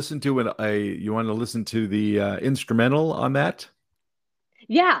want to listen to the instrumental on that.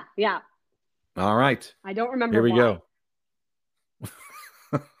 Yeah. All right. I don't remember. Here we go.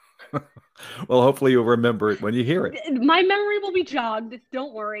 Well, hopefully you'll remember it when you hear it. My memory will be jogged.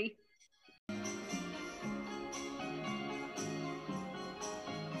 Don't worry.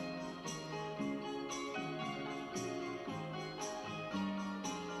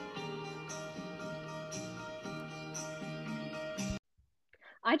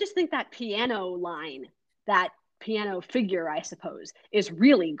 I just think that piano line, that piano figure, I suppose, is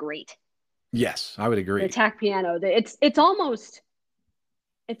really great. Yes, I would agree. The attack piano, it's almost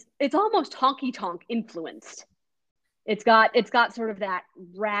honky tonk influenced. It's got sort of that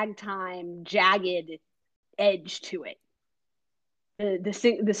ragtime, jagged edge to it.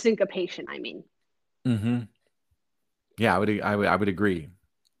 The syncopation, I mean. Mm-hmm. Yeah, I would agree.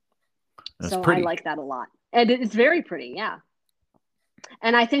 That's So pretty. I like that a lot. And it's very pretty, yeah.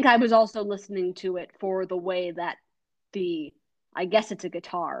 And I think I was also listening to it for the way that I guess it's a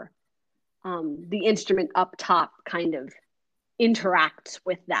guitar, the instrument up top kind of interacts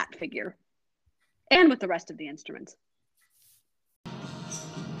with that figure and with the rest of the instruments.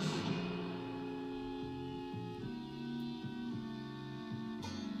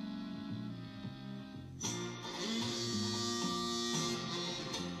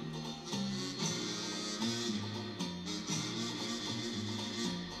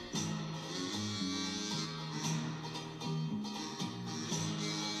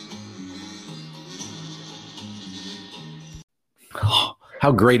 Oh,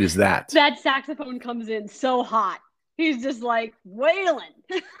 how great is that? That saxophone comes in so hot. He's just like wailing.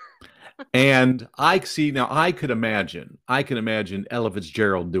 And I see now. I can imagine Ella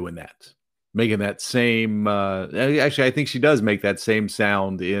Fitzgerald doing that, making that same. Actually, I think she does make that same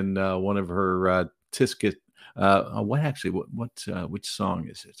sound in one of her Tisket. Which song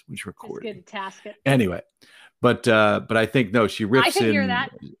is it? Which recording? Tasket. Anyway, but I think no, she rips I can in. hear that.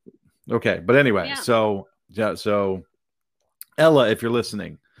 Okay, but anyway, Yeah. so Ella, if you're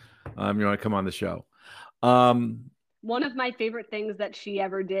listening, you want to come on the show. One of my favorite things that she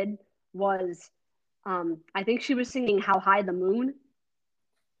ever did was, I think she was singing "How High the Moon."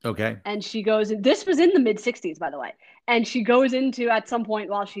 Okay. And she goes, this was in the mid 60s, by the way. And she goes into, at some point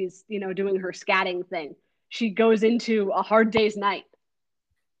while she's, doing her scatting thing, she goes into A Hard Day's Night.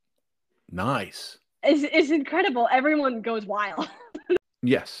 Nice. It's incredible. Everyone goes wild.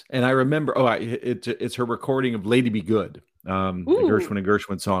 Yes. And I remember, it's her recording of Lady Be Good. The Gershwin and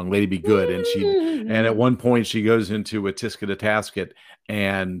Gershwin song, Lady Be Good. And at one point she goes into a Tisket a Tasket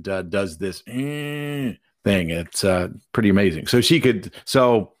and does this thing. It's pretty amazing. So she should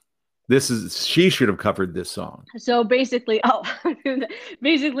have covered this song. So basically,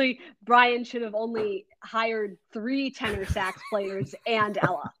 Brian should have only hired 3 tenor sax players and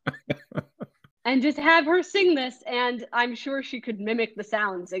Ella. And just have her sing this, and I'm sure she could mimic the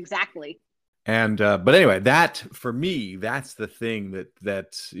sounds exactly. And but anyway, that for me, that's the thing that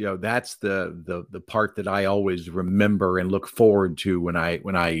that's the part that I always remember and look forward to when I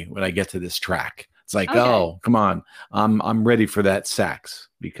get to this track. It's like, oh, come on, I'm ready for that sax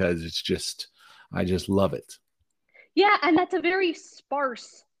because I just love it. Yeah, and that's a very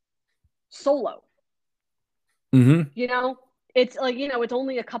sparse solo. Mm-hmm. It's like it's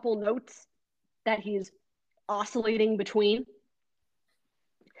only a couple notes that he's oscillating between.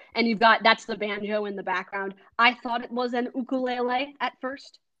 And that's the banjo in the background. I thought it was an ukulele at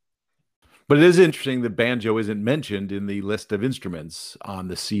first. But it is interesting that banjo isn't mentioned in the list of instruments on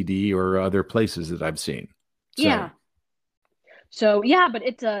the CD or other places that I've seen. Yeah. So yeah, but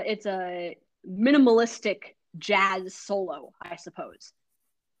it's a minimalistic jazz solo, I suppose.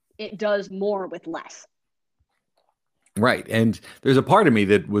 It does more with less. Right. And there's a part of me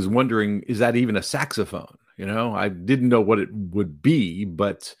that was wondering, is that even a saxophone? I didn't know what it would be,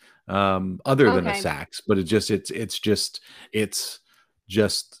 but other than a sax, but it's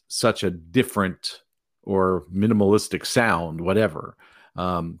just such a different or minimalistic sound, whatever.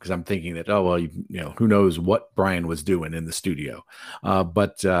 Because I'm thinking that, oh, well, who knows what Brian was doing in the studio.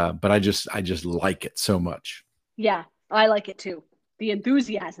 But I just like it so much. Yeah, I like it too. The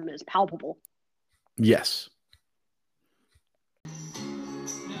enthusiasm is palpable. Yes.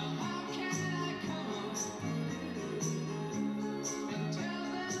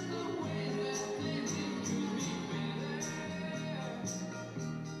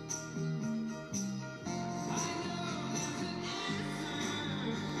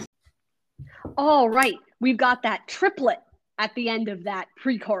 All right. We've got that triplet at the end of that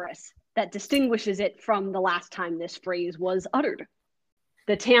pre-chorus that distinguishes it from the last time this phrase was uttered.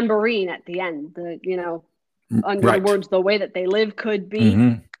 The tambourine at the end, under the words, the way that they live could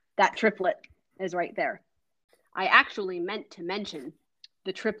be, that triplet is right there. I actually meant to mention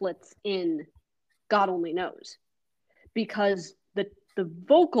the triplets in God Only Knows, because the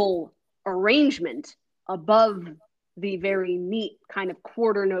vocal arrangement above the very neat kind of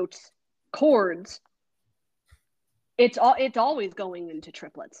quarter notes chords, it's always going into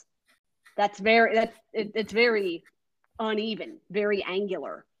triplets. It's very uneven, very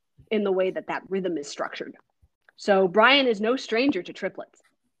angular in the way that rhythm is structured. So Brian is no stranger to triplets,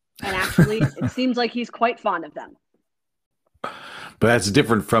 and actually it seems like he's quite fond of them. But that's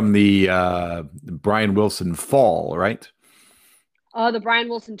different from the Brian Wilson fall, right? The Brian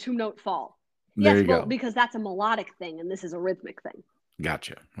Wilson 2-note fall. There you go. Because that's a melodic thing and this is a rhythmic thing.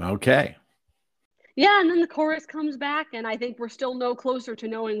 Gotcha. Okay. Yeah, and then the chorus comes back, and I think we're still no closer to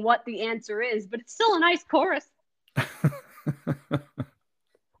knowing what the answer is, but it's still a nice chorus.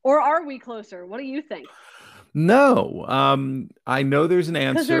 Or are we closer? What do you think? No, I know there's an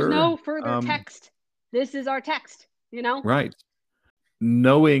answer. Because there's no further text. This is our text, you know? Right.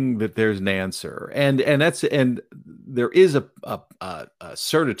 Knowing that there's an answer, and there is a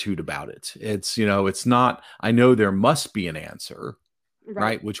certitude about it. It's, it's not, I know there must be an answer,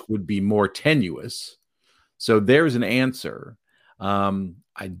 right? Which would be more tenuous. So there's an answer. I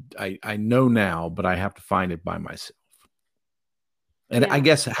know now, but I have to find it by myself. And I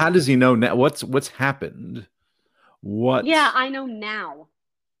guess, how does he know now? What's happened? What? Yeah, I know now.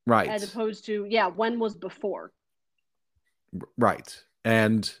 Right. As opposed to, when was before? Right.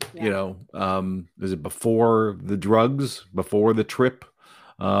 And, is it before the drugs, before the trip?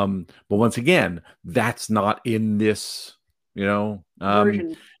 But once again, that's not in this,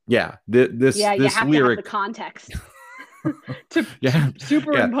 version. Yeah. This you have lyric, to have the context to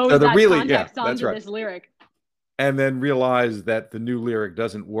superimpose that context onto this lyric. And then realize that the new lyric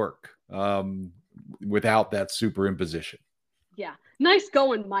doesn't work without that superimposition. Yeah. Nice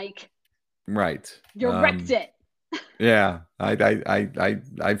going, Mike. Right. You wrecked it. Yeah.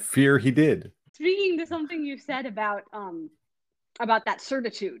 I fear he did. Speaking to something you said about that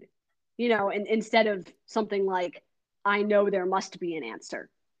certitude, and instead of something like, I know there must be an answer.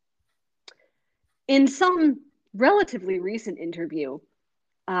 In some relatively recent interview,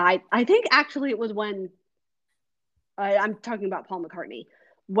 I think actually it was when I'm talking about Paul McCartney,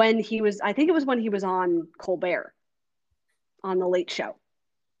 I think it was when he was on Colbert, on The Late Show,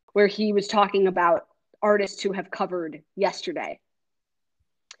 where he was talking about artists who have covered Yesterday.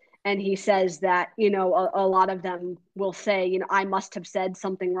 And he says that, a lot of them will say, I must have said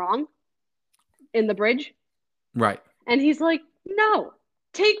something wrong in the bridge. Right. And he's like, no,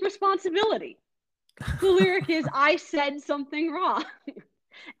 take responsibility. The lyric is, I said something wrong.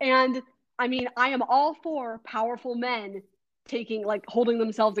 And I mean, I am all for powerful men holding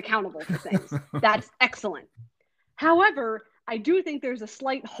themselves accountable for things. That's excellent. However, I do think there's a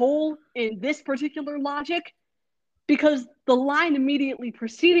slight hole in this particular logic, because the line immediately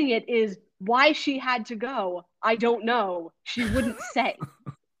preceding it is, why she had to go, I don't know. She wouldn't say.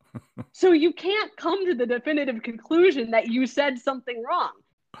 So you can't come to the definitive conclusion that you said something wrong.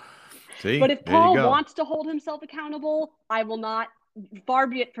 See, but if Paul wants to hold himself accountable, I will not. Far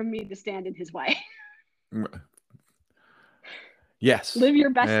be it from me to stand in his way. Yes. Live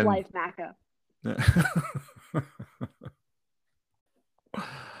your best life, Macca.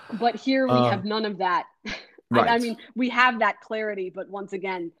 But here we have none of that. Right. I mean, we have that clarity, but once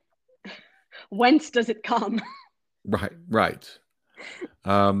again, whence does it come? Right.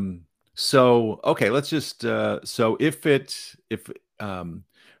 So, okay, let's just, so if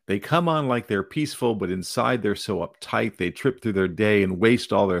they come on like they're peaceful, but inside they're so uptight, they trip through their day and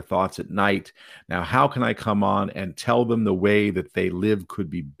waste all their thoughts at night. Now, how can I come on and tell them the way that they live could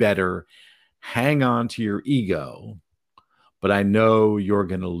be better? Hang on to your ego, but I know you're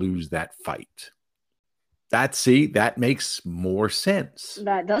going to lose that fight. That makes more sense.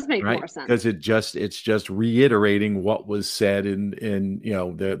 That does make more sense. Because it's just reiterating what was said in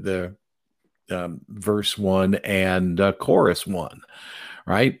the verse 1 and chorus 1.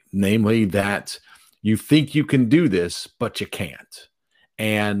 Right? Namely that you think you can do this, but you can't.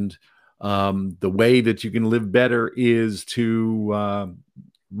 And the way that you can live better is to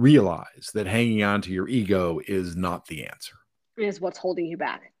realize that hanging on to your ego is not the answer. Is what's holding you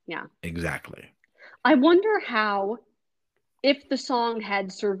back. Yeah. Exactly. I wonder how, if the song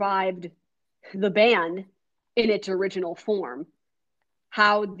had survived the ban in its original form,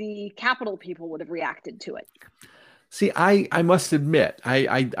 how the Capitol people would have reacted to it. See, I must admit,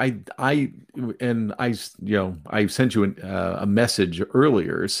 I sent you a message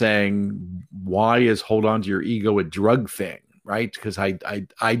earlier saying, why is hold on to your ego a drug thing, right? Because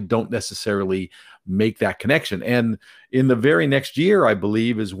I don't necessarily make that connection. And in the very next year, I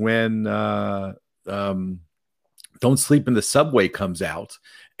believe, is when Don't Sleep in the Subway comes out,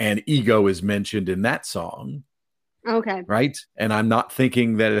 and ego is mentioned in that song. Okay. Right. And I'm not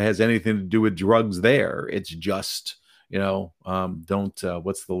thinking that it has anything to do with drugs there. It's just,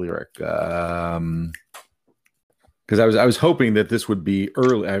 what's the lyric? Because I was hoping that this would be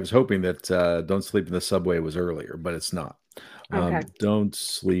early. I was hoping that Don't Sleep in the Subway was earlier, but it's not. Okay. Don't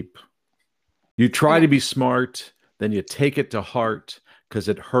sleep. You try to be smart, then you take it to heart, because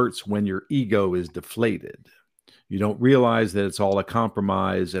it hurts when your ego is deflated. You don't realize that it's all a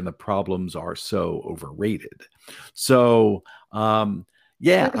compromise and the problems are so overrated. So, Whose song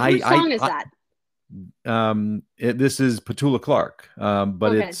is that? This is Petula Clark,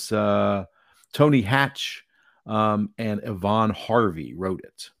 but okay. it's Tony Hatch and Yvonne Harvey wrote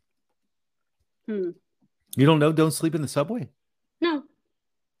it. You don't know Don't Sleep in the Subway? No.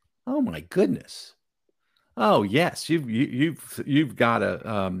 Oh my goodness. Oh yes, you've got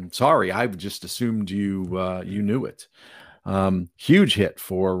a. Sorry, I just assumed you knew it. Huge hit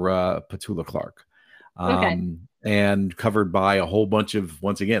for Petula Clark, and covered by a whole bunch of,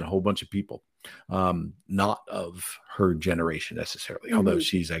 once again, a whole bunch of people, not of her generation necessarily, although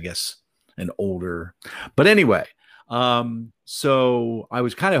she's, I guess, an older. But anyway, so I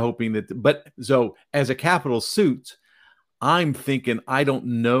was kind of hoping that, but so as a capital suit, I'm thinking I don't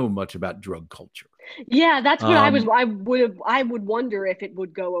know much about drug culture. Yeah, that's what I would wonder if it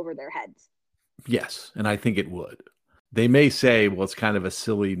would go over their heads. Yes, and I think it would. They may say, well, it's kind of a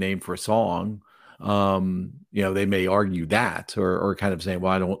silly name for a song. They may argue that, or kind of saying,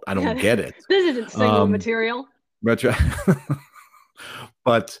 well, I don't get it. This isn't single material.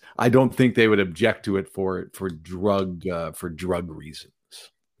 But I don't think they would object to it for drug reasons.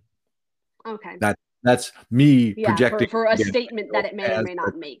 Okay. That's me projecting for a statement that it may or may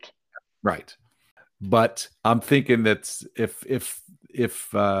not make. Right. But I'm thinking that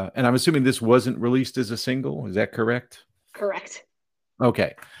if and I'm assuming this wasn't released as a single, is that correct? Correct.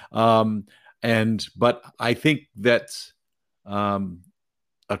 Okay. But I think that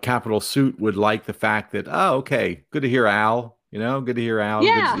a capital suit would like the fact that, oh, okay, good to hear Al, good to hear Al.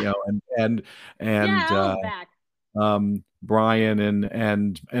 Yeah. Good, Al's back. Brian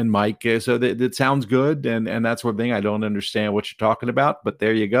and Mike. So that sounds good. And that sort of thing. I don't understand what you're talking about, but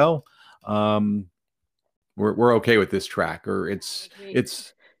there you go. We're okay with this track, or it's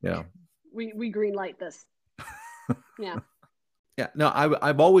we green light this. Yeah. Yeah. No,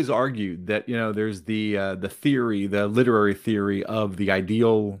 I've always argued that, there's the theory, the literary theory of the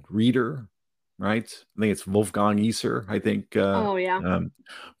ideal reader, right? I think it's Wolfgang Iser, I think. Oh yeah.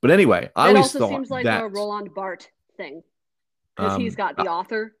 But anyway, I always thought seems like a Roland Barthes thing, because he's got the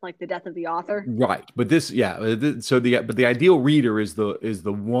author, like the death of the author. Right. But this, yeah. So the ideal reader is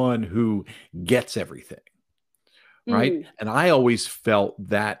the one who gets everything. Right. And I always felt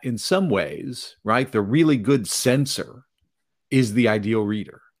that in some ways, right, the really good censor is the ideal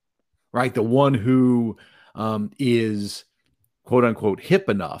reader, right? The one who is, quote unquote, hip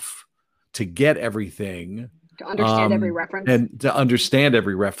enough to get everything, to understand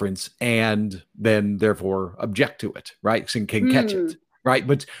every reference, and then therefore object to it, right? And can catch it, right?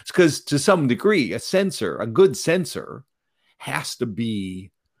 But it's because to some degree, a good censor has to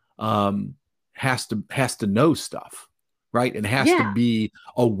be has to know stuff, right? And has to be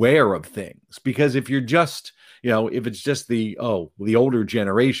aware of things, because if you're just, if it's just the older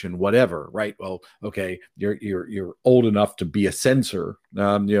generation, whatever, right? Well, okay, you're old enough to be a censor,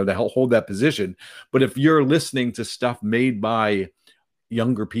 to hold that position. But if you're listening to stuff made by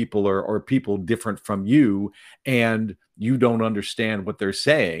younger people or people different from you, and you don't understand what they're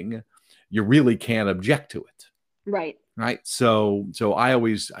saying, you really can't object to it. Right. Right. So I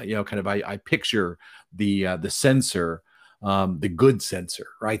always, I picture the censor, the good censor,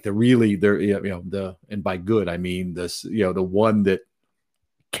 right? And by good, I mean this, the one that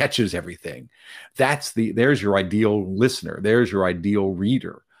catches everything. There's your ideal listener. There's your ideal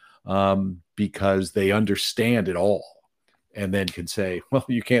reader, because they understand it all, and then can say, well,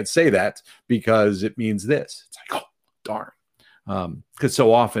 you can't say that because it means this. It's like, oh, darn. Because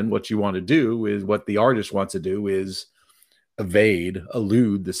so often what you want to do is, what the artist wants to do is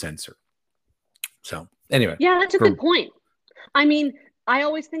elude the censor. So anyway. Yeah, that's a good point. I mean, I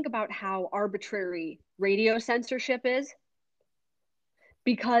always think about how arbitrary radio censorship is,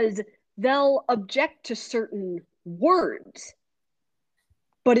 because they'll object to certain words,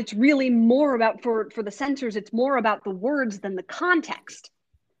 but it's really more about, for the censors, it's more about the words than the context.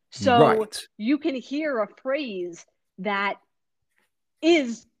 So you can hear a phrase that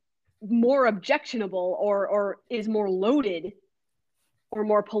is more objectionable or is more loaded or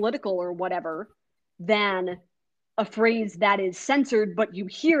more political or whatever than a phrase that is censored, but you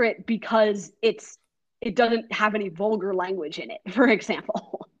hear it because it doesn't have any vulgar language in it, for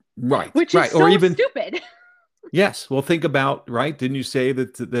example. Right. Which is so stupid. Yes. Well, think about, right? Didn't you say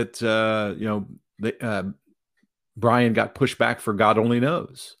that Brian got pushed back for God Only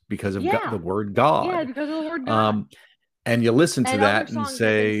Knows because of the word God? Yeah, because of the word God. And you listen to that and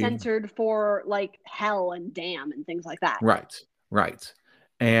say, censored for like hell and damn and things like that. Right.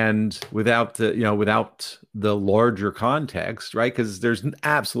 And without the larger context, right? Because there's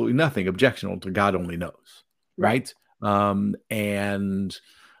absolutely nothing objectionable to God Only Knows, right? And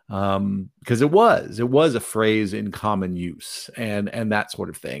because it was a phrase in common use and that sort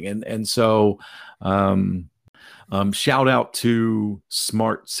of thing, and so Shout out to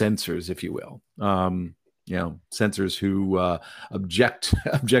smart censors, if you will. Censors who object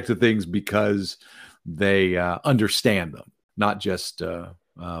to things because they understand them, not just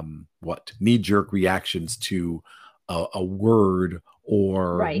knee-jerk reactions to a word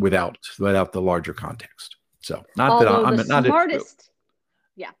or Right. without the larger context. So although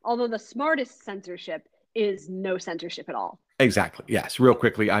the smartest censorship is no censorship at all. Exactly. Yes. Real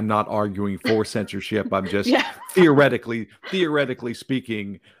quickly, I'm not arguing for censorship. I'm just Yeah. theoretically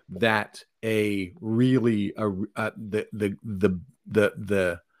speaking, that the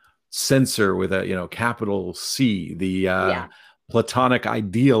censor with a capital C, the platonic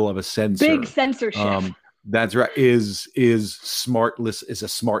ideal of a censor, big censorship. That's right. Is a smart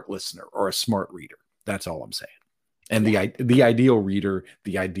listener or a smart reader. That's all I'm saying. And the ideal reader,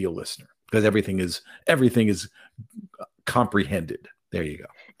 the ideal listener, because everything is comprehended. There you go.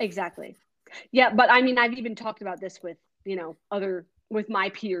 Exactly. Yeah, but I mean, I've even talked about this with with my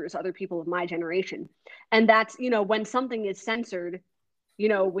peers, other people of my generation, and that's when something is censored,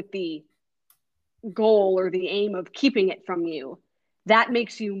 with the goal or the aim of keeping it from you, that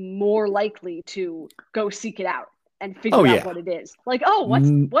makes you more likely to go seek it out and figure out what it is. Like,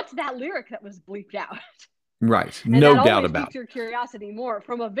 what's that lyric that was bleeped out? Right. And no that doubt always about piques your curiosity more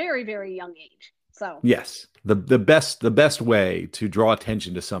from a very, very young age. So yes, the best way to draw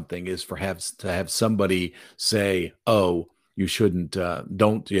attention to something is to have somebody say, "Oh, you shouldn't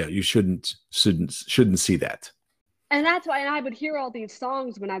you shouldn't see that." And that's why I would hear all these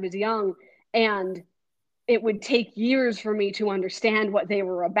songs when I was young, and it would take years for me to understand what they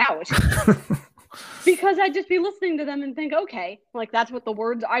were about. Because I'd just be listening to them and think, okay, like that's what the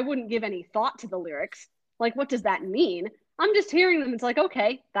words, I wouldn't give any thought to the lyrics. Like, what does that mean? I'm just hearing them. It's like,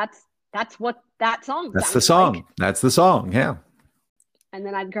 okay, that's what that song That's the song. Like. That's the song. Yeah. And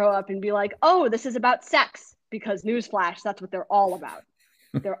then I'd grow up and be like, oh, this is about sex, because newsflash, that's what they're all about.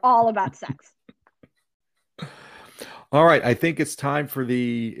 They're all about sex. All right. I think it's time for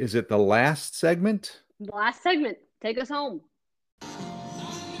is it the last segment? Last segment. Take us home.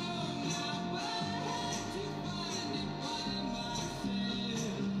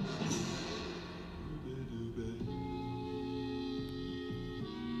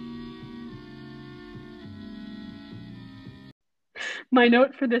 My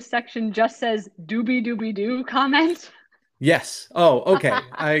note for this section just says doobie doobie doo comment. Yes. Oh, okay.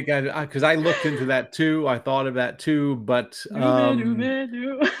 I got it because I looked into that too. I thought of that too, but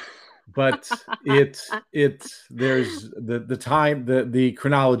but there's the time, the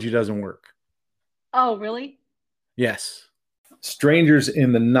chronology doesn't work. Oh, really? Yes. Strangers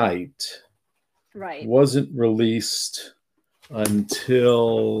in the Night wasn't released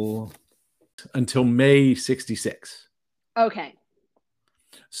until May 66. Okay.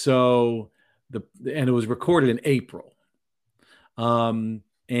 So and it was recorded in April.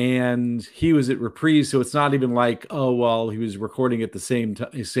 And he was at Reprise, so it's not even like, oh well, he was recording at the same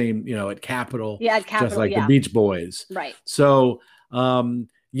at Capitol, just like the Beach Boys, right? So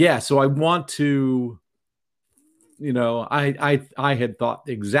so I want to, I had thought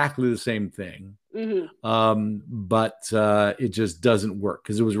exactly the same thing, but it just doesn't work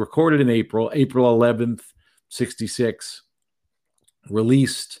because it was recorded in April 11th, 66,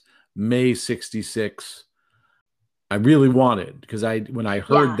 released May 66. I really wanted, because when I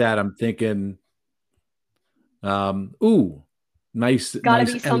heard that, I'm thinking, ooh, nice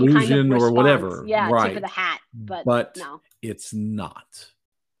illusion or whatever. Right. Tip of the hat, but no. It's not,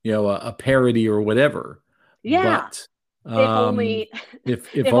 a parody or whatever. Yeah. But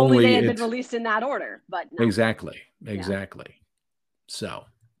if only they had been released in that order, but no. Exactly. Yeah. So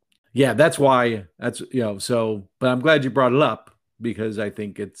yeah, that's why but I'm glad you brought it up, because I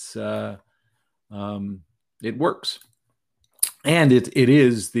think it's, it works, and it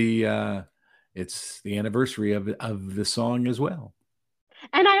is it's the anniversary of the song as well.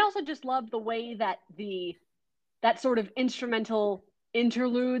 And I also just love the way that that sort of instrumental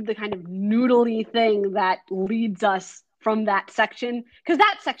interlude, the kind of noodly thing that leads us from that section, because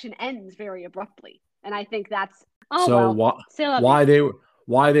that section ends very abruptly, and I think that's why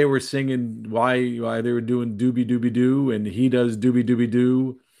they were singing, why they were doing doobie doobie doo, and he does doobie doobie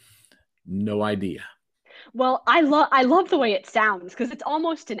doo. No idea. Well, I love the way it sounds, because it's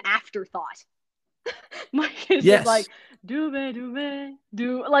almost an afterthought. Mike is just like doobie doobie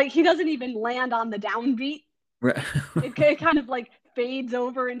doo, like he doesn't even land on the downbeat. Right. it kind of like fades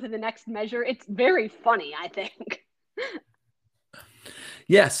over into the next measure. It's very funny, I think.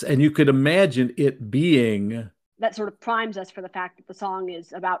 Yes, and you could imagine it being that sort of primes us for the fact that the song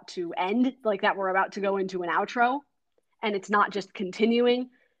is about to end, like that we're about to go into an outro, and it's not just continuing,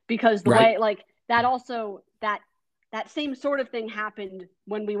 because the way, like, that also that same sort of thing happened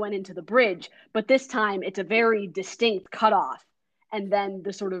when we went into the bridge, but this time it's a very distinct cutoff. And then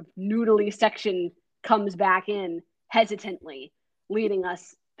the sort of noodly section comes back in hesitantly, leading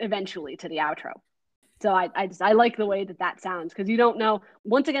us eventually to the outro. So I like the way that sounds, because you don't know,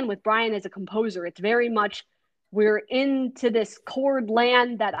 once again, with Brian as a composer, it's very much, we're into this chord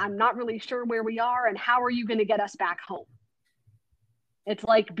land that I'm not really sure where we are, and how are you going to get us back home? It's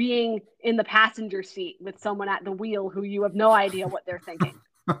like being in the passenger seat with someone at the wheel who you have no idea what they're thinking.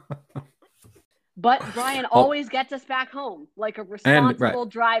 But Brian always gets us back home, like a responsible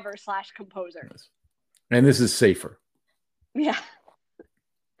driver / composer. And this is safer. Yeah.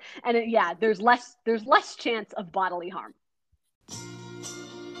 And there's less chance of bodily harm.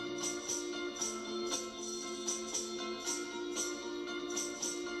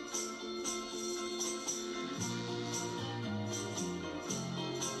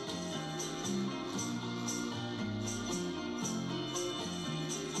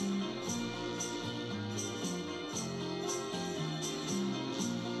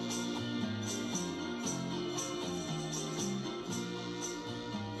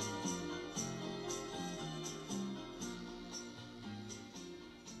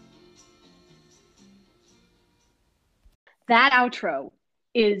 That outro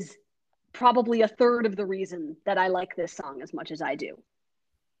is probably a third of the reason that I like this song as much as I do.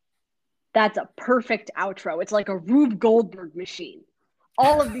 That's a perfect outro. It's like a Rube Goldberg machine.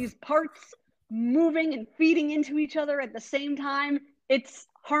 All of these parts moving and feeding into each other at the same time. It's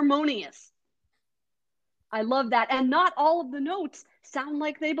harmonious. I love that. And not all of the notes sound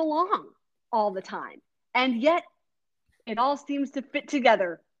like they belong all the time. And yet it all seems to fit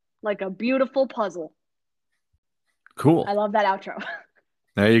together like a beautiful puzzle. Cool. I love that outro.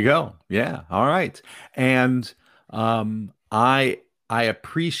 There you go. Yeah. All right. And I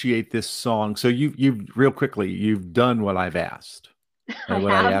appreciate this song. So you've real quickly, you've done what I've asked.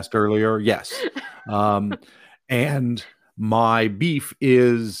 What I asked earlier. Yes. And my beef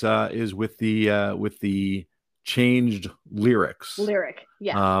is with the changed lyrics.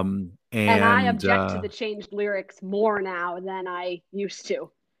 Yeah. And I object to the changed lyrics more now than I used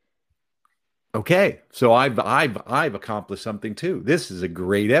to. Okay, so I've accomplished something too. This is a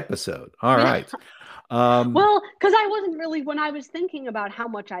great episode. All right. Well, because I wasn't really, when I was thinking about how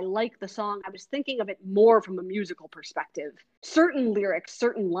much I like the song, I was thinking of it more from a musical perspective. Certain lyrics,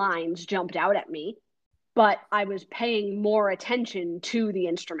 certain lines jumped out at me, but I was paying more attention to the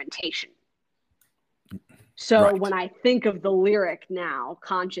instrumentation. So when I think of the lyric now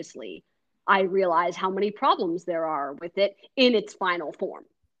consciously, I realize how many problems there are with it in its final form.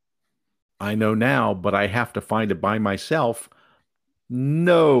 I know now, but I have to find it by myself.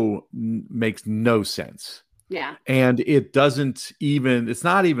 Makes no sense. Yeah. And it's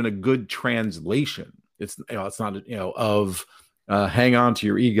not even a good translation. It's not, of hang on to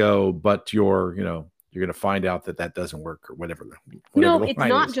your ego, but you're going to find out that doesn't work or whatever. No, it's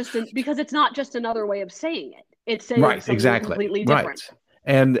not because it's not just another way of saying it. It's saying something completely different.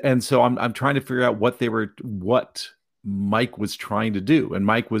 Right. And so I'm trying to figure out what Mike was trying to do. And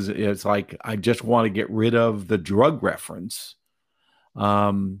it's like, I just want to get rid of the drug reference.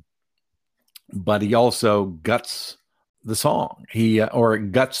 But he also guts the song. Or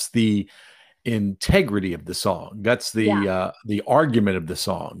guts the integrity of the song, guts the argument of the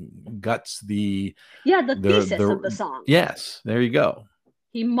song, guts the thesis of the song. Yes, there you go.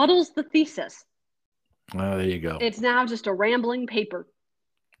 He muddles the thesis. Oh, there you go. It's now just a rambling paper.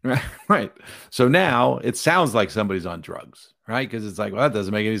 Right. So now it sounds like somebody's on drugs, right? Because it's like, well, that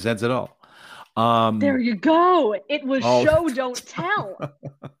doesn't make any sense at all. There you go. It was show, don't tell.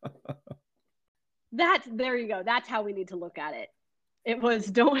 There you go. That's how we need to look at it. It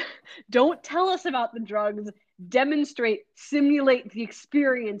was don't tell us about the drugs. Demonstrate, simulate the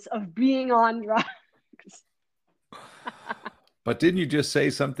experience of being on drugs. But didn't you just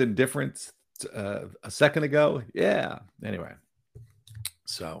say something different a second ago? Yeah. Anyway.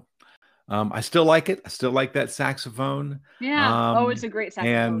 So I still like it. I still like that saxophone. Yeah. It's a great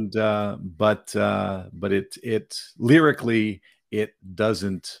saxophone. And but it lyrically it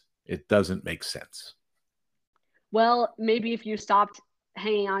doesn't make sense. Well, maybe if you stopped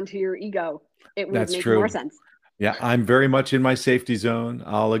hanging on to your ego, it would make true. More sense. Yeah, I'm very much in my safety zone.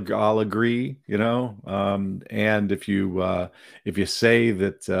 I'll agree, and if you say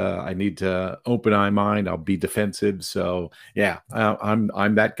that I need to open my mind, I'll be defensive. So yeah,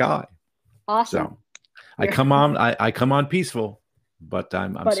 I'm that guy. Awesome. So I come on peaceful, but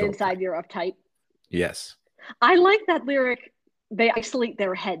I'm but inside you're uptight. Yes. I like that lyric. They isolate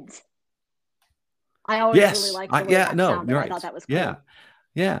their heads. I always really liked the way that sounded. Right. I thought that was cool.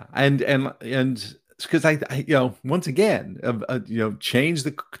 Yeah. And because once again, change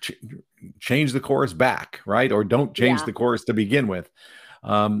the chorus back, right? Or don't change the chorus to begin with,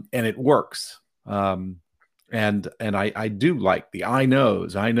 and it works. And I do like the I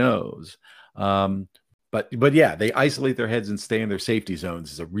knows. But yeah, they isolate their heads and stay in their safety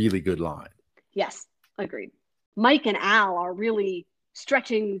zones is a really good line. Yes, agreed. Mike and Al are really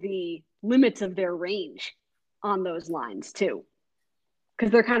stretching the limits of their range on those lines too,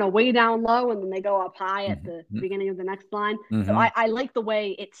 because they're kind of way down low and then they go up high at the beginning of the next line. So I like the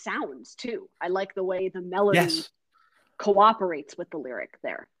way it sounds too. I like the way the melody cooperates with the lyric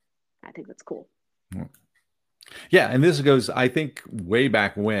there. I think that's cool. Yeah, and this goes, I think, way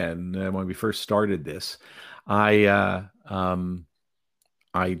back when we first started this. I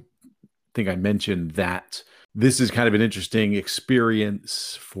think I mentioned that this is kind of an interesting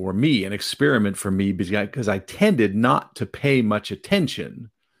experience for me, an experiment for me, because I tended not to pay much attention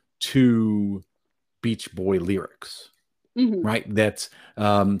to Beach Boy lyrics. Right, that's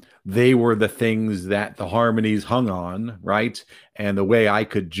they were the things that the harmonies hung on, right, and the way I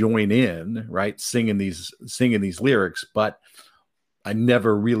could join in, right, singing these lyrics, but I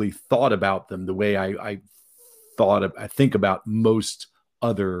never really thought about them the way I think about most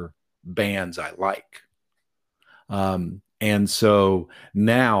other bands I like, and so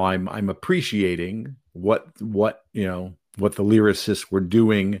now I'm appreciating what the lyricists were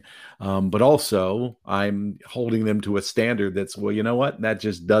doing, but also I'm holding them to a standard that's, well, you know what, that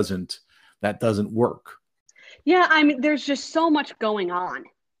doesn't work. Yeah, I mean, there's just so much going on,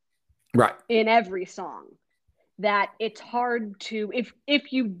 right, in every song that it's hard to,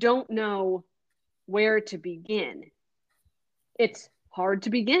 if you don't know where to begin, it's hard to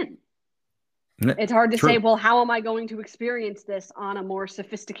begin. It's hard to say, well, how am I going to experience this on a more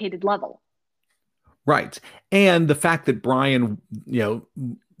sophisticated level? Right. And the fact that Brian, I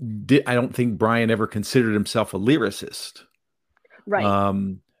don't think Brian ever considered himself a lyricist. Right.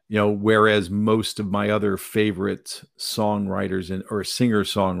 Whereas most of my other favorite songwriters or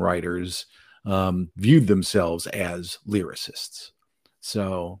singer-songwriters viewed themselves as lyricists.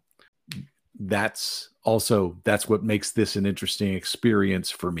 So that's what makes this an interesting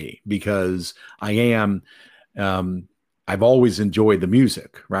experience for me, because I've always enjoyed the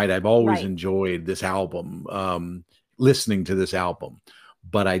music, right? I've always enjoyed this album, listening to this album,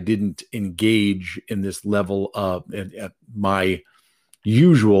 but I didn't engage in this level of at my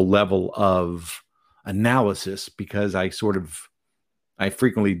usual level of analysis, because I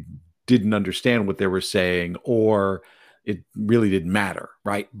frequently didn't understand what they were saying, or it really didn't matter,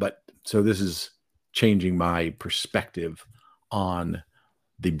 right? But so this is changing my perspective on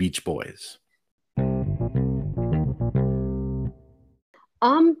the Beach Boys.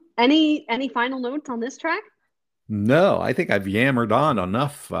 Any final notes on this track? No, I think I've yammered on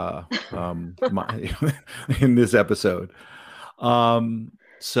enough in this episode.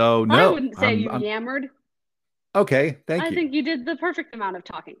 So no, I wouldn't say you yammered. Okay, thank you. I think you did the perfect amount of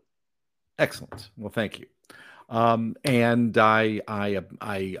talking. Excellent. Well, thank you. And I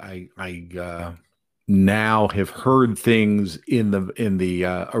now have heard things in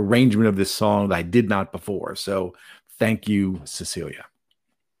the arrangement of this song that I did not before. So thank you, Cecilia.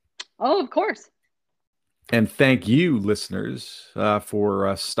 Oh, of course. And thank you, listeners,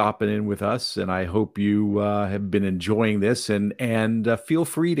 for stopping in with us. And I hope you have been enjoying this. And feel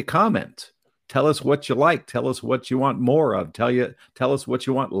free to comment. Tell us what you like. Tell us what you want more of. Tell us what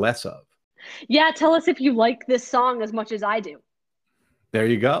you want less of. Yeah, tell us if you like this song as much as I do. There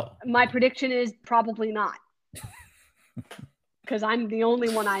you go. My prediction is probably not. Because I'm the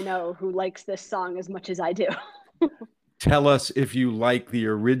only one I know who likes this song as much as I do. Tell us if you like the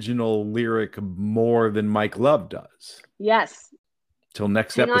original lyric more than Mike Love does. Yes. Till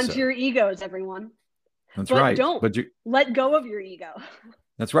next episode. Hang on to your egos, everyone. That's right. Don't let go of your ego.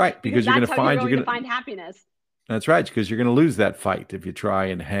 That's right. Because you're going to find happiness. That's right. Because you're going to lose that fight if you try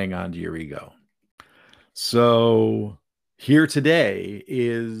and hang on to your ego. So here today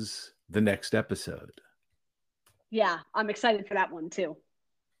is the next episode. Yeah, I'm excited for that one too.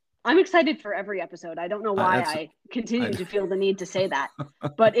 I'm excited for every episode. I don't know why I continue to feel the need to say that,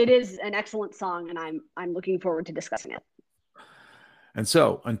 but it is an excellent song, and I'm looking forward to discussing it. And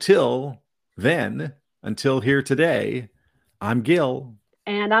so until here today, I'm Gil.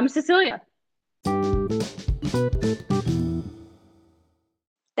 And I'm Cecilia.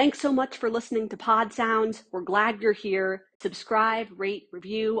 Thanks so much for listening to Pod Sounds. We're glad you're here. Subscribe, rate,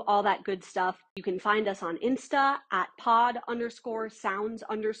 review, all that good stuff. You can find us on Insta at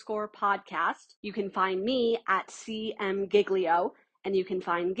pod_sounds_podcast. You can find me at CM Giglio, and you can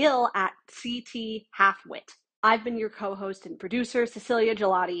find Gil at CT Halfwit. I've been your co-host and producer, Cecilia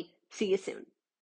Gelati. See you soon.